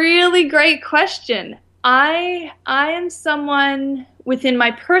a really great question. I am someone within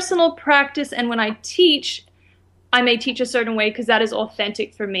my personal practice, and when I teach, I may teach a certain way because that is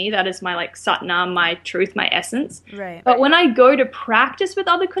authentic for me. That is my Satnam, my truth, my essence. Right. But when I go to practice with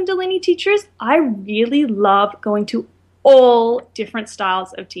other Kundalini teachers, I really love going to all different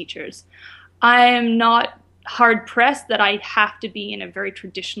styles of teachers. I am not hard-pressed that I have to be in a very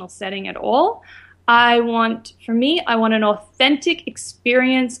traditional setting at all. I want an authentic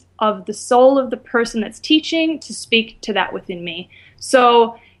experience of the soul of the person that's teaching to speak to that within me.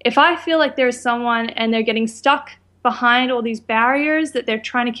 So if I feel like there's someone and they're getting stuck behind all these barriers that they're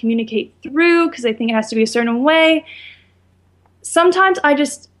trying to communicate through because they think it has to be a certain way, sometimes I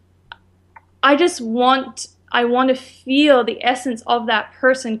want to feel the essence of that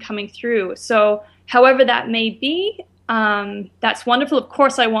person coming through. So however that may be, that's wonderful. Of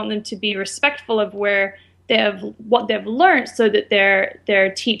course, I want them to be respectful of what they've learned, so that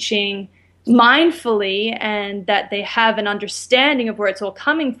they're teaching mindfully and that they have an understanding of where it's all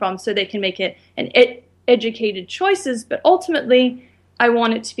coming from, so they can make it educated choices. But ultimately, I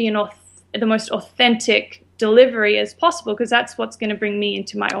want it to be the most authentic delivery as possible, because that's what's going to bring me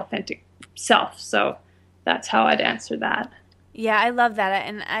into my authentic self. So that's how I'd answer that. Yeah, I love that.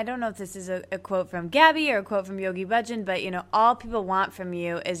 And I don't know if this is a quote from Gabby or a quote from Yogi Bhajan, but, you know, all people want from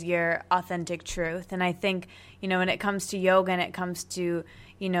you is your authentic truth. And I think, you know, when it comes to yoga and it comes to,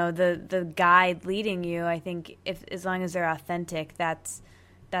 you know, the guide leading you, I think as long as they're authentic, that's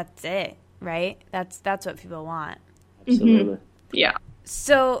it, right? That's what people want. Absolutely. Mm-hmm. Yeah.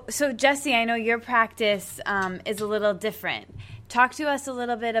 So Jesse, I know your practice is a little different. Talk to us a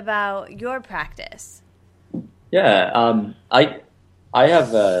little bit about your practice. Yeah, I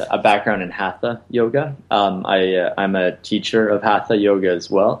have a background in Hatha yoga. I'm a teacher of Hatha yoga as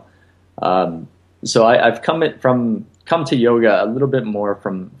well. So I've come to yoga a little bit more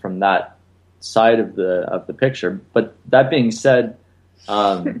from that side of the picture. But that being said,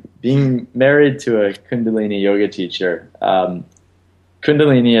 being married to a Kundalini yoga teacher,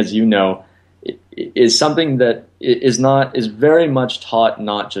 Kundalini, as you know, is something that is very much taught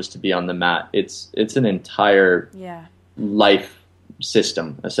not just to be on the mat. It's an entire life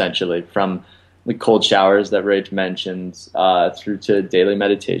system, essentially, from the cold showers that Rach mentioned through to daily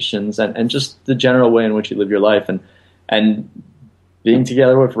meditations and just the general way in which you live your life. And being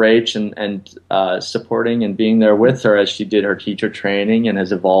together with Rach and supporting and being there with her as she did her teacher training and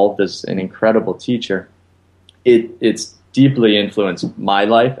has evolved as an incredible teacher, it's deeply influenced my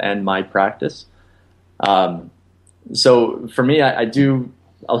life and my practice. So for me, I do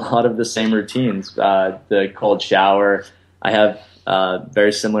a lot of the same routines. The cold shower. I have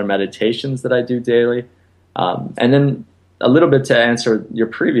very similar meditations that I do daily. And then a little bit to answer your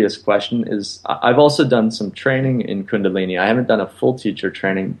previous question is I've also done some training in Kundalini. I haven't done a full teacher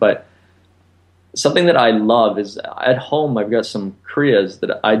training, but something that I love is at home I've got some Kriyas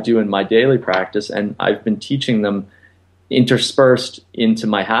that I do in my daily practice, and I've been teaching them interspersed into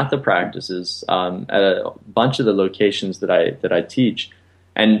my Hatha practices at a bunch of the locations that I teach.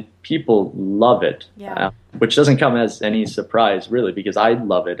 And people love it, which doesn't come as any surprise, really, because I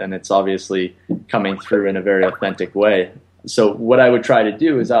love it, and it's obviously coming through in a very authentic way. So what I would try to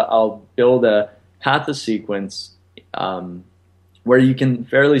do is I'll build a Hatha sequence where you can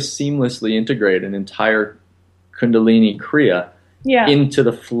fairly seamlessly integrate an entire Kundalini Kriya into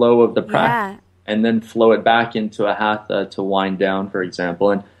the flow of the practice, and then flow it back into a Hatha to wind down, for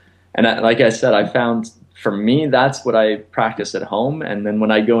example. And like I said, I found, for me, that's what I practice at home. And then when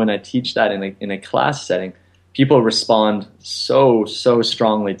I go and I teach that in a class setting, people respond so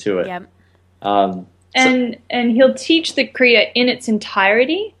strongly to it. Yep. And he'll teach the Kriya in its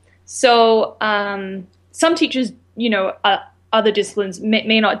entirety. So some teachers, other disciplines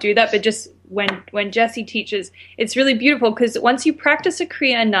may not do that, but just when Jesse teaches, it's really beautiful because once you practice a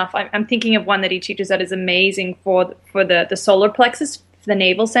Kriya enough, I'm thinking of one that he teaches that is amazing for the solar plexus, the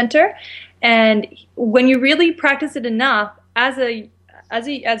navel center. And when you really practice it enough, as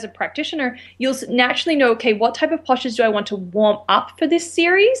a practitioner, you'll naturally know, okay, what type of postures do I want to warm up for this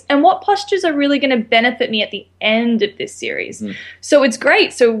series, and what postures are really going to benefit me at the end of this series. So it's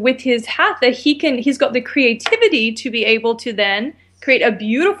great. So with his Hatha, he's got the creativity to be able to then create a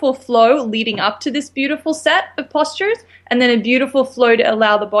beautiful flow leading up to this beautiful set of postures, and then a beautiful flow to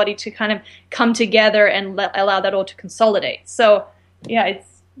allow the body to kind of come together and allow that all to consolidate. So yeah,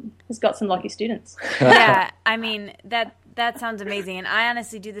 he's got some lucky students. Yeah, I mean, that sounds amazing. And I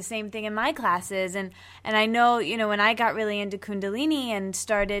honestly do the same thing in my classes. And I know, when I got really into Kundalini and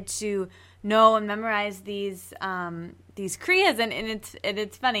started to know and memorize these Kriyas, and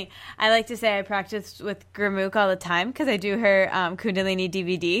it's funny. I like to say I practice with Gurmukh all the time because I do her Kundalini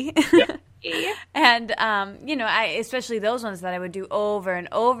DVD. Yeah. And, I especially those ones that I would do over and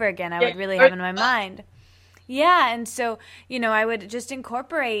over again, I would really have in my mind. Yeah, and so, I would just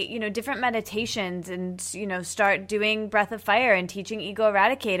incorporate, different meditations and, start doing Breath of Fire and teaching Ego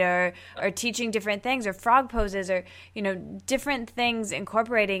Eradicator or teaching different things or frog poses or, different things,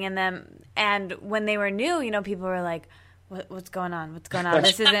 incorporating in them. And when they were new, people were like, what's going on? What's going on?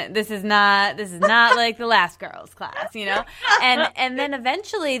 This is not like the last girls class, And then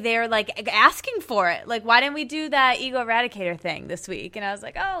eventually they were like asking for it. Like, why didn't we do that Ego Eradicator thing this week? And I was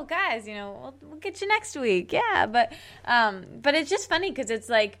like, oh guys, we'll get you next week. Yeah. But it's just funny because it's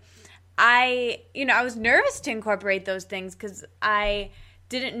like, I was nervous to incorporate those things because I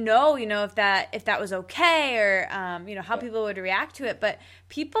didn't know, if that was okay or, how people would react to it. But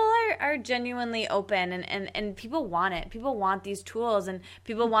people are genuinely open and people want it. People want these tools and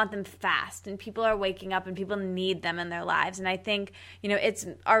people want them fast, and people are waking up and people need them in their lives. And I think, it's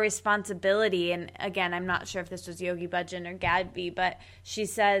our responsibility. And again, I'm not sure if this was Yogi Bhajan or Gadbi, but she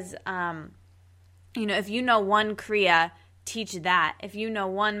says, if you know one Kriya, teach that. If you know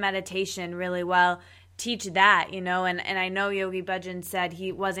one meditation really well, teach that, and I know Yogi Bhajan said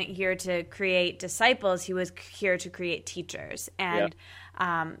he wasn't here to create disciples, he was here to create teachers. And,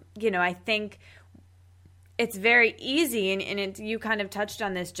 I think it's very easy, and you kind of touched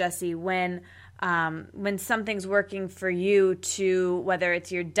on this, Jesse, when something's working for you to, whether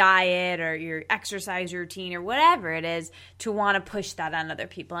it's your diet or your exercise routine or whatever it is, to want to push that on other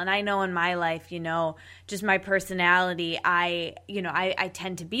people. And I know in my life, just my personality, I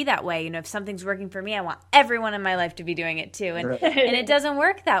tend to be that way. If something's working for me, I want everyone in my life to be doing it too. And and it doesn't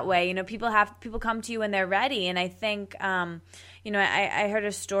work that way. People come to you when they're ready. And I think, I heard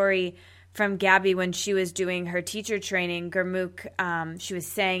a story from Gabby when she was doing her teacher training. Gurmukh, she was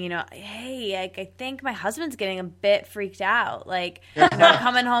saying, hey, I think my husband's getting a bit freaked out. Like, I'm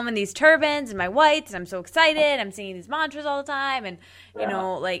coming home in these turbans and my whites, and I'm so excited. I'm singing these mantras all the time, and and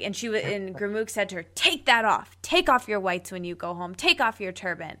Gurmukh said to her, "Take that off. Take off your whites when you go home. Take off your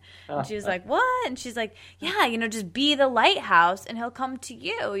turban." And she was like, "What?" And she's like, "Yeah, just be the lighthouse, and he'll come to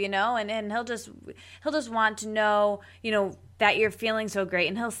you, and he'll just want to know, that you're feeling so great,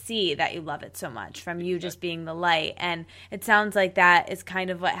 and he'll see that you love it so much from you just being the light." And it sounds like that is kind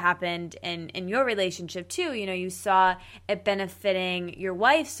of what happened in your relationship too. You saw it benefiting your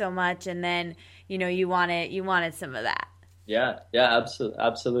wife so much, and then you wanted some of that. Yeah,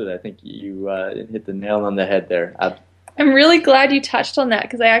 absolutely. I think you hit the nail on the head there. I'm really glad you touched on that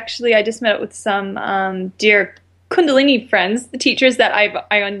because I just met with some dear Kundalini friends, the teachers that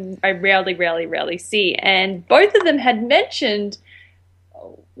I rarely see, and both of them had mentioned,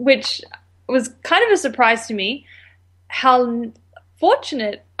 which was kind of a surprise to me, how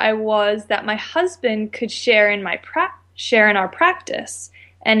fortunate I was that my husband could share in our practice,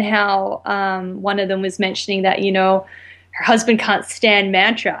 and how one of them was mentioning that her husband can't stand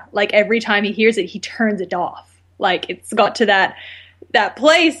mantra. Like every time he hears it, he turns it off. Like it's got to that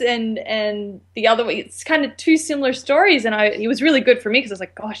place, and the other way, it's kind of two similar stories, and it was really good for me because I was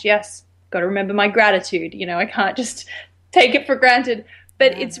like, gosh, yes, got to remember my gratitude. I can't just take it for granted.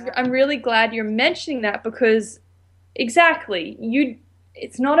 But I'm really glad you're mentioning that because exactly,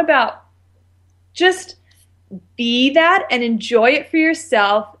 it's not about just be that and enjoy it for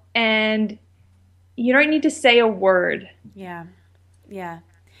yourself, and you don't need to say a word. Yeah.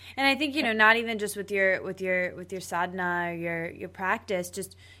 And I think, not even just with your sadhana or your practice,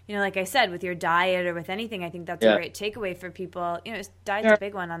 just, like I said, with your diet or with anything, I think that's a great takeaway for people. Diet's a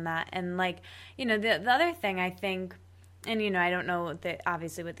big one on that. And the other thing I think, and, I don't know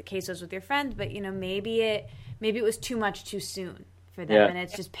obviously what the case was with your friends, but, maybe it was too much too soon for them, and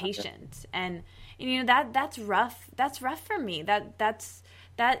it's just patience. And, that's rough. That's rough for me.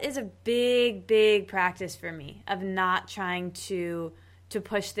 That is a big practice for me of not trying to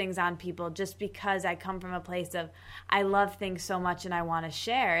push things on people just because I come from a place of I love things so much and I want to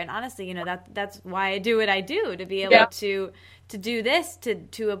share. And honestly, that's why I do what I do, to be able to do this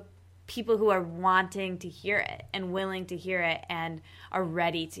to people who are wanting to hear it and willing to hear it and are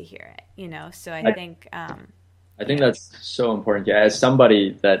ready to hear it, so I think that's so important. Yeah, as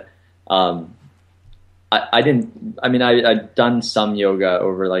somebody that I'd done some yoga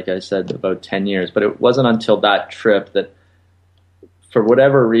over, like I said, about 10 years, but it wasn't until that trip that, for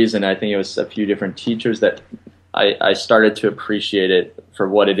whatever reason, I think it was a few different teachers, that I started to appreciate it for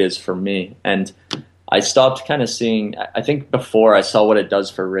what it is for me. And I stopped kind of seeing, I think before I saw what it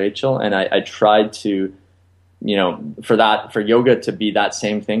does for Rachel, and I tried to, for yoga to be that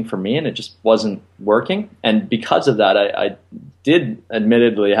same thing for me, and it just wasn't working. And because of that, I did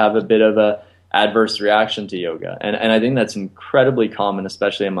admittedly have a bit of a adverse reaction to yoga. And I think that's incredibly common,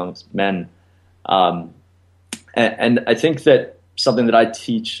 especially amongst men. And I think that something that I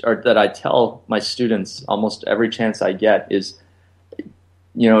teach, or that I tell my students almost every chance I get, is,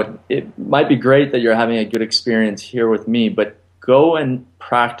 it might be great that you're having a good experience here with me, but go and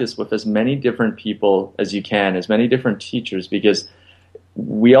practice with as many different people as you can, as many different teachers, because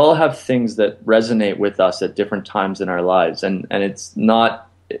we all have things that resonate with us at different times in our lives. And it's not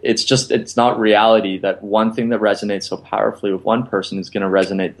reality that one thing that resonates so powerfully with one person is going to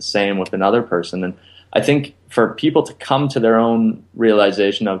resonate the same with another person. And I think for people to come to their own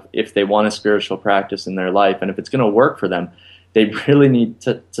realization of if they want a spiritual practice in their life, and if it's going to work for them, they really need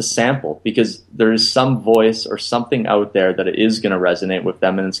to sample, because there is some voice or something out there that is going to resonate with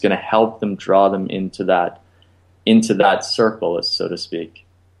them, and it's going to help them draw them into that circle, so to speak.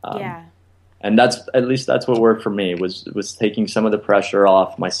 And that's what worked for me, was taking some of the pressure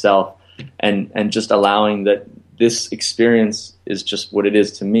off myself, and just allowing that this experience is just what it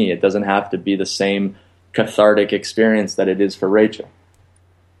is to me. It doesn't have to be the same cathartic experience that it is for Rachel.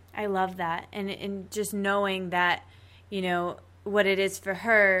 I love that. And just knowing that, what it is for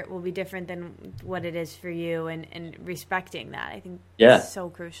her will be different than what it is for you, and respecting that. I think is so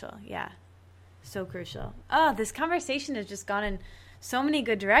crucial. Yeah. So crucial. Oh, this conversation has just gone in so many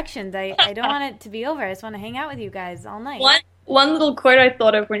good directions. I don't want it to be over. I just want to hang out with you guys all night. One little quote I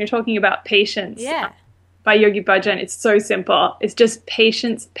thought of when you're talking about patience. Yeah. By Yogi Bhajan. It's so simple. It's just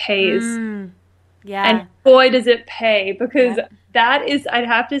patience pays. Yeah. And boy, does it pay, because that is, I'd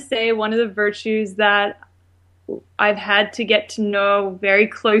have to say, one of the virtues that I've had to get to know very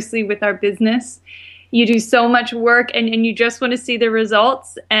closely with our business. You do so much work, and you just want to see the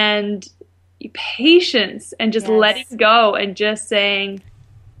results, and patience, and just letting go, and just saying,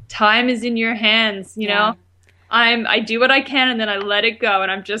 time is in your hands, you know? I do what I can, and then I let it go,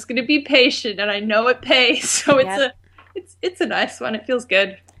 and I'm just going to be patient, and I know it pays. So it's a nice one. It feels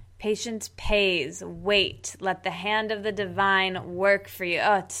good. Patience pays. Wait. Let the hand of the divine work for you.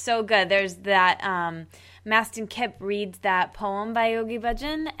 Oh, it's so good. There's that Mastin Kipp reads that poem by Yogi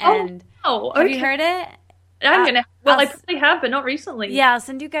Bhajan. And have you heard it? I'm gonna. Well, I probably have, but not recently. Yeah, I'll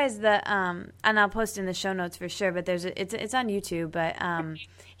send you guys the and I'll post in the show notes for sure. But it's on YouTube. But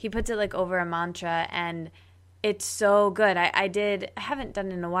he puts it like over a mantra, and it's so good. I haven't done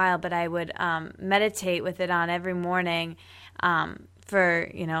it in a while, but I would meditate with it on every morning.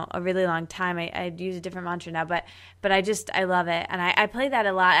 for, a really long time. I use a different mantra now, but I love it. And I play that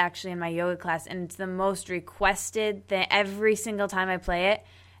a lot actually in my yoga class, and it's the most requested thing. Every single time I play it,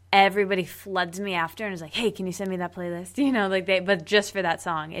 everybody floods me after and is like, hey, can you send me that playlist? But just for that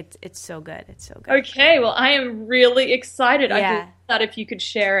song. It's so good. It's so good. Okay, well, I am really excited. Yeah. I thought if you could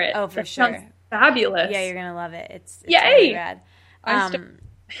share it. Oh, for that sure. Sounds fabulous. Yeah, you're going to love it. It's Yay! really rad. I'm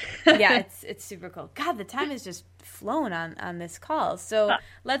Yeah, it's super cool. God, the time has just flown on this call. So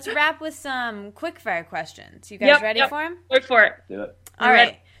let's wrap with some quick fire questions. You guys ready for them? Wait for it. Do it. All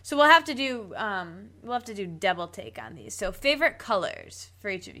right. So we'll have to do double take on these. So favorite colors for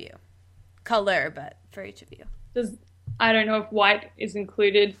each of you. Color, but for each of you. I don't know if white is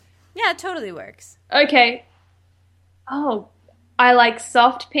included. Yeah, it totally works. Okay. Oh, I like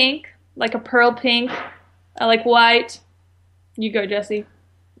soft pink, like a pearl pink. I like white. You go, Jesse.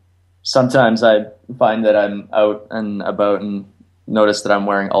 Sometimes I find that I'm out and about and notice that I'm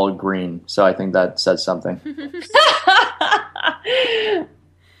wearing all green, so I think that says something.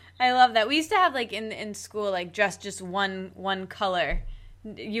 I love that. We used to have in school dress just one color.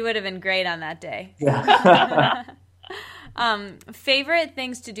 You would have been great on that day. Yeah. Favorite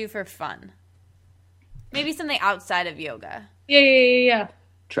things to do for fun? Maybe something outside of yoga. Yeah.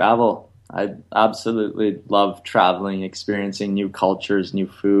 Travel. I absolutely love traveling, experiencing new cultures, new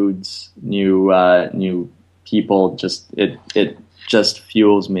foods, new people. It just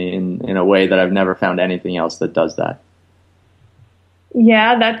fuels me in a way that I've never found anything else that does that.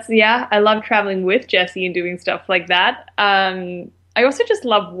 Yeah, I love traveling with Jesse and doing stuff like that. I also just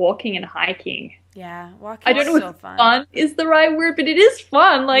love walking and hiking. Yeah, walking I don't know is so if fun. fun is the right word, but it is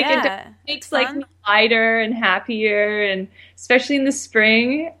fun. Yeah, it makes me lighter and happier, and especially in the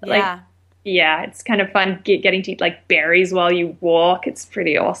spring. Yeah. It's kind of fun getting to eat berries while you walk. It's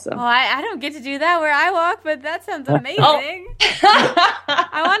pretty awesome. Well, I don't get to do that where I walk, but that sounds amazing.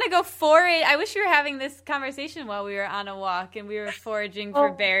 I want to go forage. I wish we were having this conversation while we were on a walk and we were foraging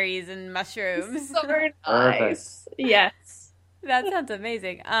for berries and mushrooms. So nice. Yes. That sounds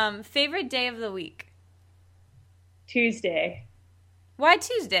amazing. Favorite day of the week? Tuesday. Why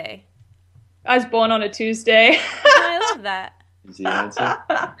Tuesday? I was born on a Tuesday. I love that. Easy answer.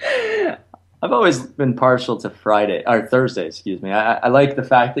 I've always been partial to Thursday, excuse me. I like the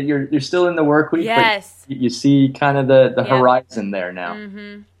fact that you're still in the work week, yes. but you see kind of the horizon there now.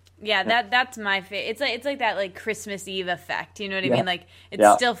 Mm-hmm. Yeah, that's my favorite. It's like that Christmas Eve effect. You know what I mean?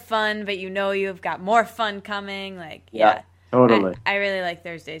 It's still fun, but you've got more fun coming. Totally. I really like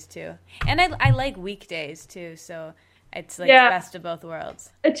Thursdays too, and I like weekdays too. So it's best of both worlds.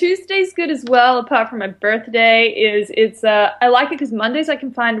 A Tuesday's good as well. Apart from my birthday, I like it because Mondays I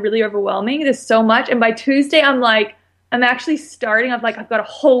can find really overwhelming. There's so much, and by Tuesday I'm actually starting. I've got a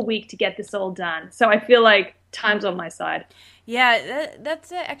whole week to get this all done. So I feel like time's on my side. Yeah,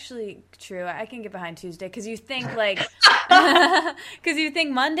 that's actually true. I can get behind Tuesday because you think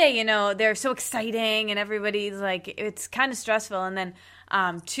Monday, they're so exciting and everybody's it's kind of stressful, and then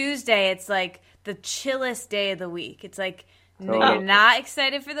Tuesday it's the chillest day of the week. It's you're not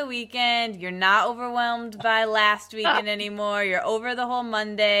excited for the weekend. You're not overwhelmed by last weekend anymore. You're over the whole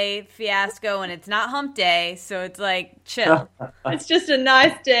Monday fiasco, and it's not hump day, so it's chill. It's just a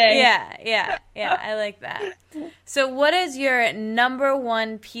nice day. Yeah. I like that. So what is your number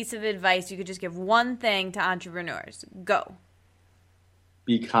one piece of advice? You could just give one thing to entrepreneurs. Go.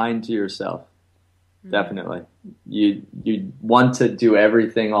 Be kind to yourself. Definitely. You want to do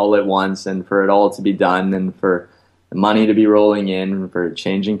everything all at once and for it all to be done and for the money to be rolling in, for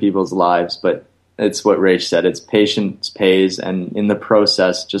changing people's lives. But it's what Rach said. It's patience pays, and in the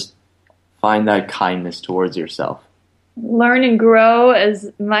process, just find that kindness towards yourself. Learn and grow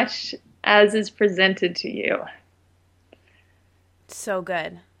as much as is presented to you. So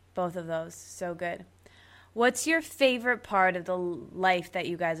good. Both of those. So good. What's your favorite part of the life that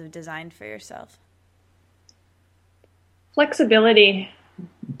you guys have designed for yourself? Flexibility.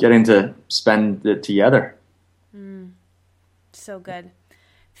 Getting to spend it together. So good.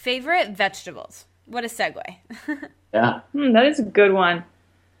 Favorite vegetables? What a segue. Yeah. That is a good one.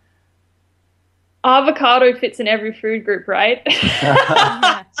 Avocado fits in every food group, right?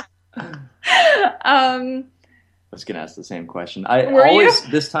 I was going to ask the same question.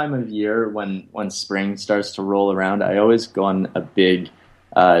 This time of year when spring starts to roll around, I always go on a big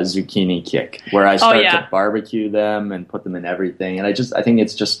zucchini kick where I start to barbecue them and put them in everything. And I think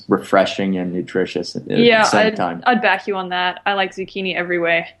it's just refreshing and nutritious at the same time. I'd back you on that. I like zucchini every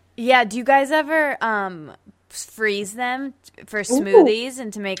way. Yeah. Do you guys ever freeze them for smoothies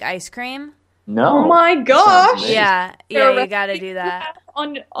and to make ice cream? No. Oh my gosh. Yeah, you got to do that.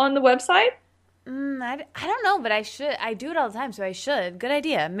 On the website? I don't know, but I should. I do it all the time, so I should. Good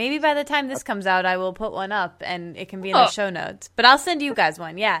idea. Maybe by the time this comes out, I will put one up, and it can be in the show notes. But I'll send you guys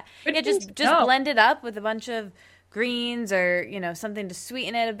one. Yeah, just blend it up with a bunch of greens or something to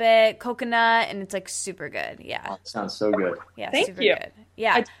sweeten it a bit, coconut, and it's like super good. Yeah, Oh, sounds so good. yeah, Thank super you. good.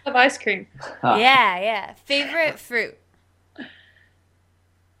 Yeah, I love ice cream. yeah. Favorite fruit?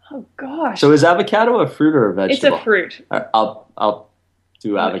 Oh gosh. So is avocado a fruit or a vegetable? It's a fruit. I'll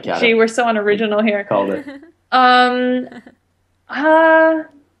do avocado. Gee, we're so unoriginal here. Called it. I'm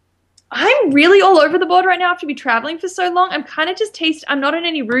really all over the board right now after be traveling for so long. I'm kind of just I'm not in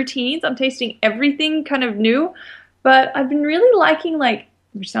any routines. I'm tasting everything kind of new. But I've been really liking,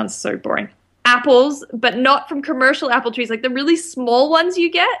 which sounds so boring, apples, but not from commercial apple trees, like the really small ones you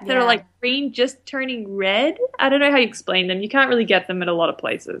get that are like green, just turning red. I don't know how you explain them. You can't really get them at a lot of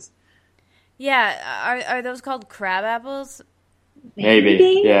places. Yeah, are those called crab apples?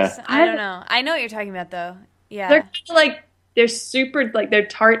 Maybe. Yeah. I don't know. I know what you're talking about, though. Yeah. They're kind of they're super, they're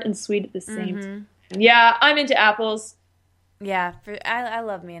tart and sweet at the same time. Yeah, I'm into apples. Yeah, I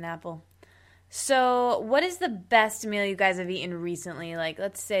love me an apple. So what is the best meal you guys have eaten recently? Like,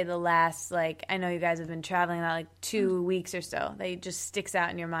 let's say the last, I know you guys have been traveling about 2 weeks or so that just sticks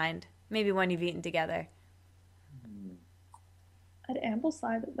out in your mind. Maybe one you've eaten together. At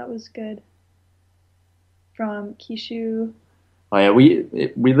Ambleside, that was good. From Kishu. Oh yeah, we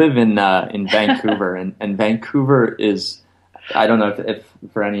live in Vancouver, and Vancouver is, I don't know if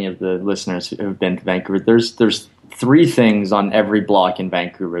for any of the listeners who have been to Vancouver, there's 3 things on every block in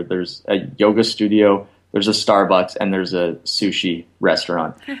Vancouver. There's a yoga studio, there's a Starbucks, and there's a sushi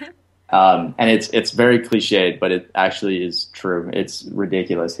restaurant. And it's very cliched, but it actually is true. It's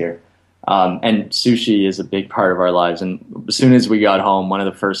ridiculous here. And sushi is a big part of our lives. And as soon as we got home, one of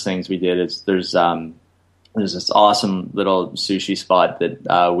the first things we did is there's this awesome little sushi spot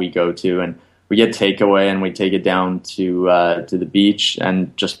that we go to, and we get takeaway, and we take it down to the beach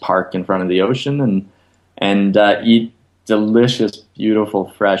and just park in front of the ocean and eat delicious,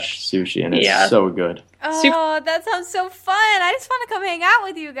 beautiful, fresh sushi, and it's so good. Oh, that sounds so fun. I just want to come hang out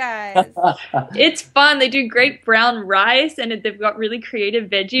with you guys. It's fun. They do great brown rice, and they've got really creative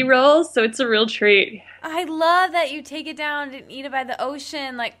veggie rolls, so it's a real treat. I love that you take it down and eat it by the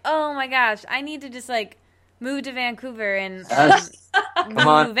ocean. Oh my gosh, I need to just move to Vancouver and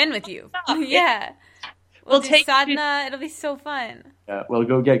move in with you. Yeah. We'll do take sadhana. It'll be so fun. We'll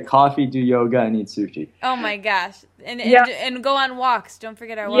go get coffee, do yoga, and eat sushi. Oh my gosh. And go on walks. Don't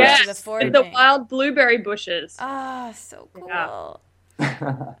forget our walks to the foraging. The wild blueberry bushes. Oh, so cool. Yeah.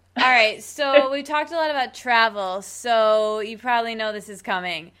 All right, so we talked a lot about travel, so you probably know this is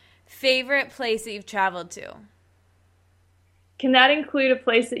coming. Favorite place that you've traveled to? Can that include a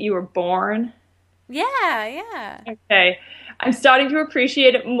place that you were born? Yeah. Okay. I'm starting to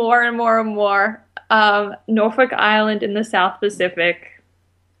appreciate it more and more and more. Norfolk Island in the South Pacific.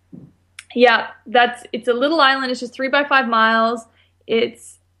 Yeah, it's a little island. It's just 3 by 5 miles.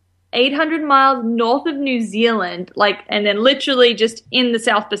 It's 800 miles north of New Zealand, and then literally just in the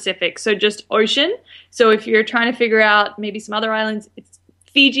South Pacific. So just ocean. So if you're trying to figure out maybe some other islands,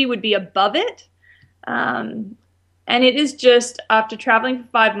 Fiji would be above it. And it is just, after traveling for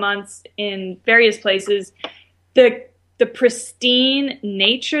 5 months in various places, the pristine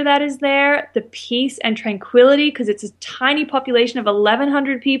nature that is there, the peace and tranquility, because it's a tiny population of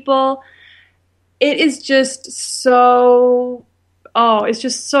 1,100 people. It is just so, it's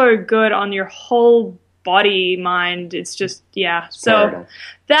just so good on your whole body, mind. It's just, yeah. So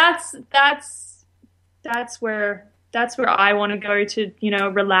that's where I want to go to,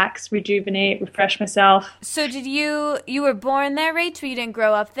 relax, rejuvenate, refresh myself. So did you were born there, Rach, but you didn't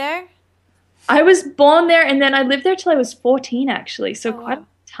grow up there? I was born there, and then I lived there till I was 14, actually. So quite a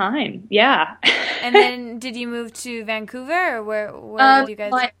time, yeah. And then did you move to Vancouver, or where did you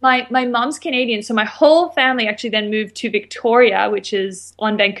guys? My mom's Canadian, so my whole family actually then moved to Victoria, which is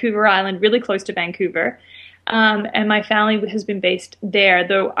on Vancouver Island, really close to Vancouver. And my family has been based there,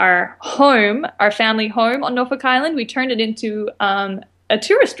 though our family home on Norfolk Island, we turned it into a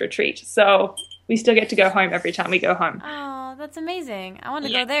tourist retreat. So we still get to go home every time we go home. Oh, that's amazing. I want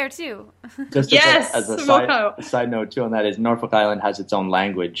to go there too. Just as a side note too on that is Norfolk Island has its own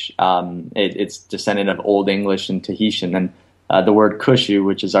language. It's descendant of Old English and Tahitian, and the word Kushu,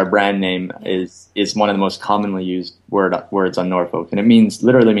 which is our brand name, is one of the most commonly used words on Norfolk, and it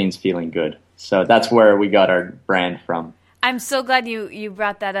literally means feeling good. So that's where we got our brand from. I'm so glad you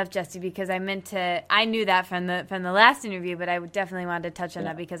brought that up, Jesse, because I knew that from the last interview, but I definitely wanted to touch on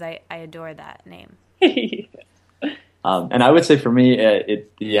that because I adore that name. And I would say for me,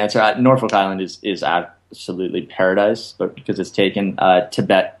 the answer at Norfolk Island is absolutely paradise, but because it's taken.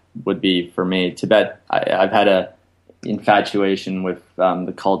 Tibet would be for me. Tibet, I've had a infatuation with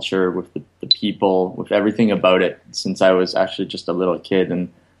the culture, with the people, with everything about it since I was actually just a little kid, and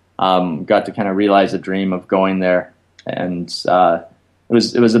got to kind of realize a dream of going there. And it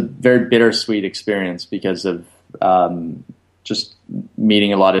was a very bittersweet experience because of just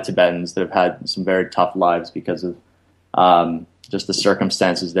meeting a lot of Tibetans that have had some very tough lives because of just the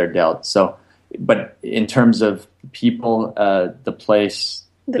circumstances they're dealt. So, but in terms of people, the place,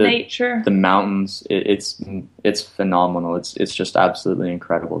 the nature, the mountains, it's phenomenal. It's just absolutely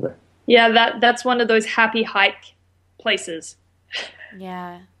incredible there. Yeah, that's one of those happy hike places.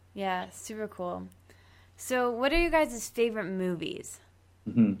 Yeah, super cool. So, what are you guys' favorite movies?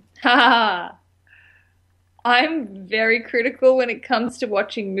 I'm very critical when it comes to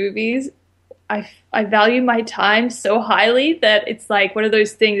watching movies. I value my time so highly that it's like one of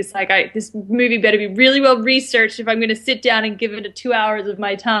those things. It's like this movie better be really well researched if I'm going to sit down and give it 2 hours of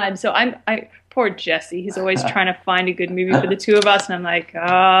my time. So poor Jesse. He's always trying to find a good movie for the two of us, and I'm like,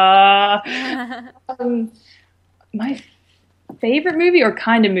 my favorite movie or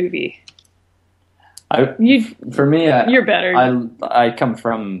kind of movie. For me, you're better. I come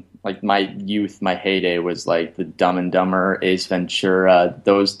from, like, my youth, my heyday was like the Dumb and Dumber, Ace Ventura,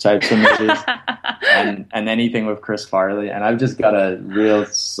 those types of movies, and anything with Chris Farley. And I've just got a real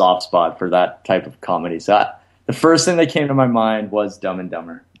soft spot for that type of comedy. So the first thing that came to my mind was Dumb and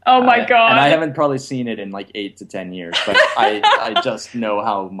Dumber. Oh my God. And I haven't probably seen it in like 8 to 10 years, but I just know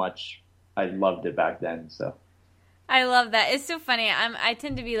how much I loved it back then. So I love that. It's so funny. I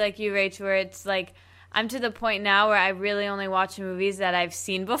tend to be like you, Rach, where it's like, I'm to the point now where I really only watch movies that I've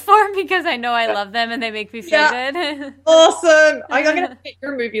seen before because I know I love them and they make me feel good. Awesome. I'm going to hit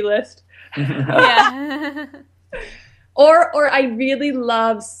your movie list. Yeah. Or I really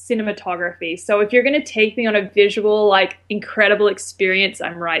love cinematography. So if you're going to take me on a visual, like, incredible experience,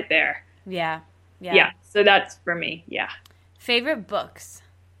 I'm right there. Yeah. So that's for me. Yeah. Favorite books?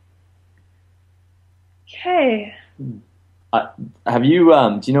 Okay. Have you,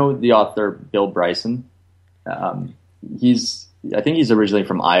 do you know the author Bill Bryson? I think he's originally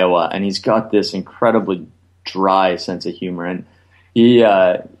from Iowa, and he's got this incredibly dry sense of humor. And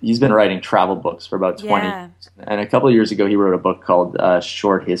he's been writing travel books for about 20 years. And a couple of years ago, he wrote a book called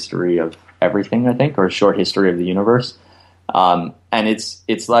Short History of Everything, I think, or Short History of the Universe. And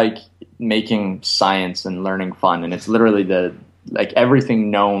it's like making science and learning fun. And it's literally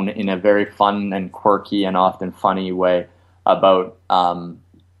everything known in a very fun and quirky and often funny way about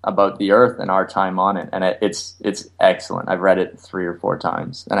the Earth and our time on it, and it's excellent. I've read it 3 or 4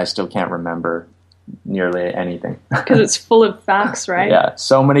 times, and I still can't remember nearly anything because it's full of facts, right? Yeah,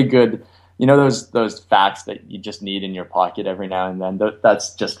 so many good. You know those facts that you just need in your pocket every now and then.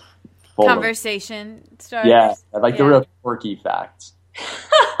 That's just full conversation starters. Yeah, like the real quirky facts.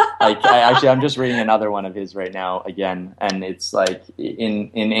 I'm just reading another one of his right now again, and it's like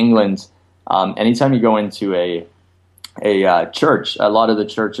in England, anytime you go into a church, a lot of the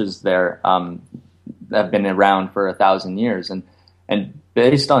churches there have been around for 1,000 years, and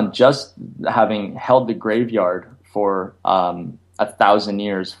based on just having held the graveyard for 1,000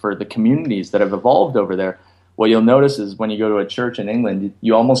 years for the communities that have evolved over there, what you'll notice is when you go to a church in England,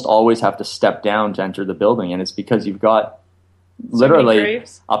 you almost always have to step down to enter the building, and it's because you've got literally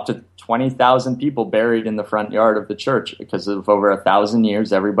up to 20,000 people buried in the front yard of the church because of over 1,000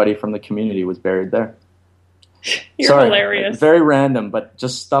 years. Everybody from the community was buried there. You're hilarious. Very random, but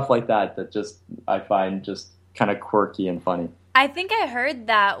just stuff like that just I find just kind of quirky and funny. I think I heard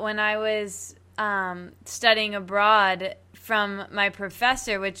that when I was studying abroad from my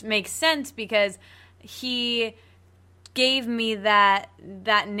professor, which makes sense because he gave me that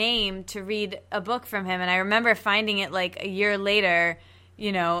name to read a book from him, and I remember finding it like a year later,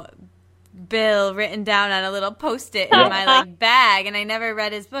 Bill written down on a little Post-it in my bag, and I never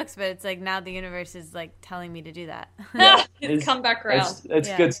read his books, but it's like now the universe is like telling me to do that. Yeah, it's come back around. It's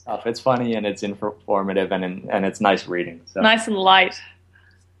good stuff. It's funny and it's informative and it's nice reading. So. Nice and light.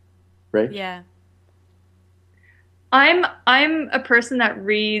 Right? Yeah. I'm a person that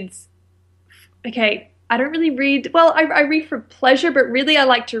reads. Okay, I don't really read. Well, I read for pleasure, but really I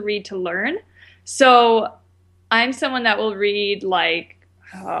like to read to learn. So I'm someone that will read like.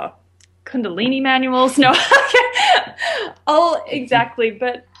 Kundalini manuals? No. Oh, exactly.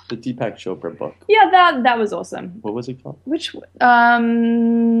 But the Deepak Chopra book. Yeah, that was awesome. What was it called? Which I've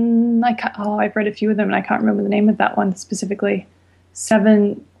read a few of them and I can't remember the name of that one specifically.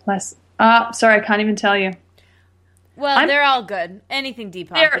 7 less. Sorry, I can't even tell you. Well, they're all good. Anything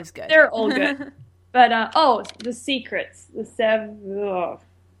Deepak is good. They're all good. But The Secrets, the 7.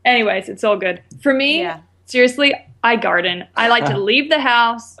 Anyways, it's all good for me. Yeah. Seriously, I garden. I like to leave the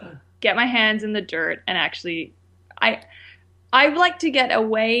house, get my hands in the dirt, and actually, I like to get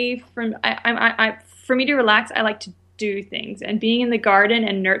away from. For me to relax, I like to do things, and being in the garden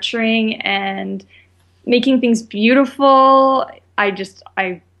and nurturing and making things beautiful.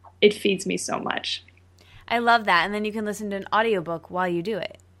 It feeds me so much. I love that, and then you can listen to an audiobook while you do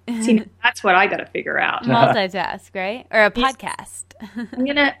it. See, that's what I got to figure out. Multitask, right? Or a podcast. I'm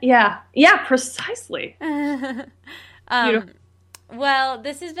gonna, precisely. Well,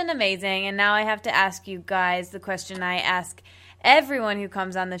 this has been amazing, and now I have to ask you guys the question I ask everyone who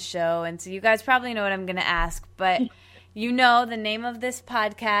comes on the show, and so you guys probably know what I'm going to ask, but you know the name of this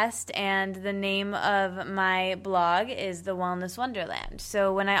podcast and the name of my blog is The Wellness Wonderland.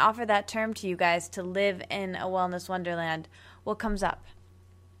 So when I offer that term to you guys to live in a wellness wonderland, what comes up?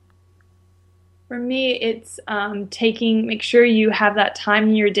 For me, it's make sure you have that time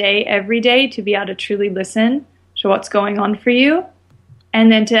in your day every day to be able to truly listen to what's going on for you.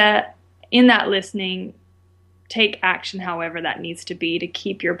 And then in that listening, take action however that needs to be to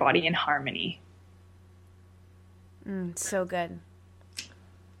keep your body in harmony. So good.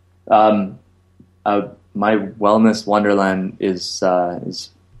 My wellness wonderland is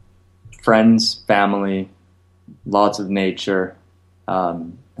friends, family, lots of nature,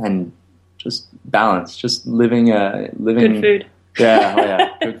 and just balance. Just living good food.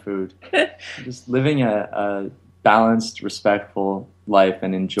 Good food. Just living a balanced, respectful life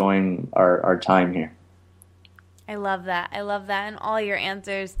and enjoying our time here. I love that. And all your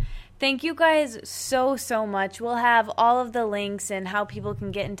answers. Thank you guys so much. We'll have all of the links and how people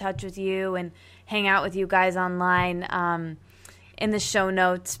can get in touch with you and hang out with you guys online in the show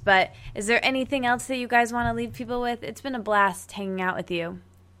notes. But is there anything else that you guys want to leave people with? It's been a blast hanging out with you.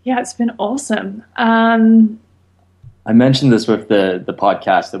 Yeah, it's been awesome. I mentioned this with the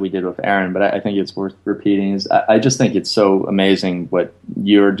podcast that we did with Aaron, but I think it's worth repeating. I just think it's so amazing what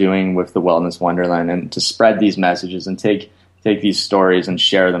you're doing with the Wellness Wonderland, and to spread these messages and take these stories and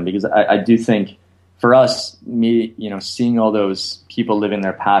share them, because I do think for us, seeing all those people living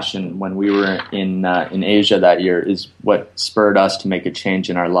their passion when we were in Asia that year is what spurred us to make a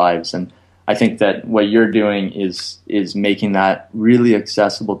change in our lives. And I think that what you're doing is making that really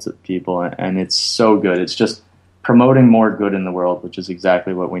accessible to people, and it's so good. It's just promoting more good in the world, which is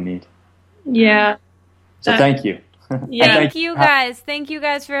exactly what we need. Yeah. So thank you. Yeah. Thank you guys. Thank you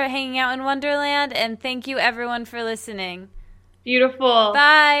guys for hanging out in Wonderland, and thank you everyone for listening. Beautiful.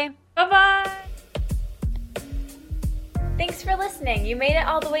 Bye. Bye-bye. Thanks for listening. You made it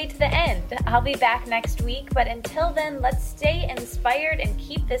all the way to the end. I'll be back next week, but until then, let's stay inspired and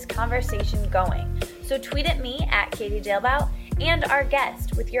keep this conversation going. So tweet at me at Katie Dalebout and our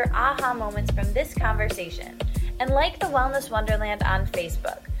guest with your aha moments from this conversation. And like the Wellness Wonderland on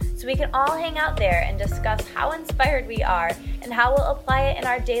Facebook, so we can all hang out there and discuss how inspired we are and how we'll apply it in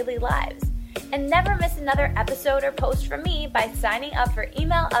our daily lives. And never miss another episode or post from me by signing up for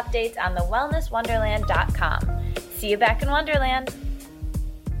email updates on thewellnesswonderland.com. See you back in Wonderland.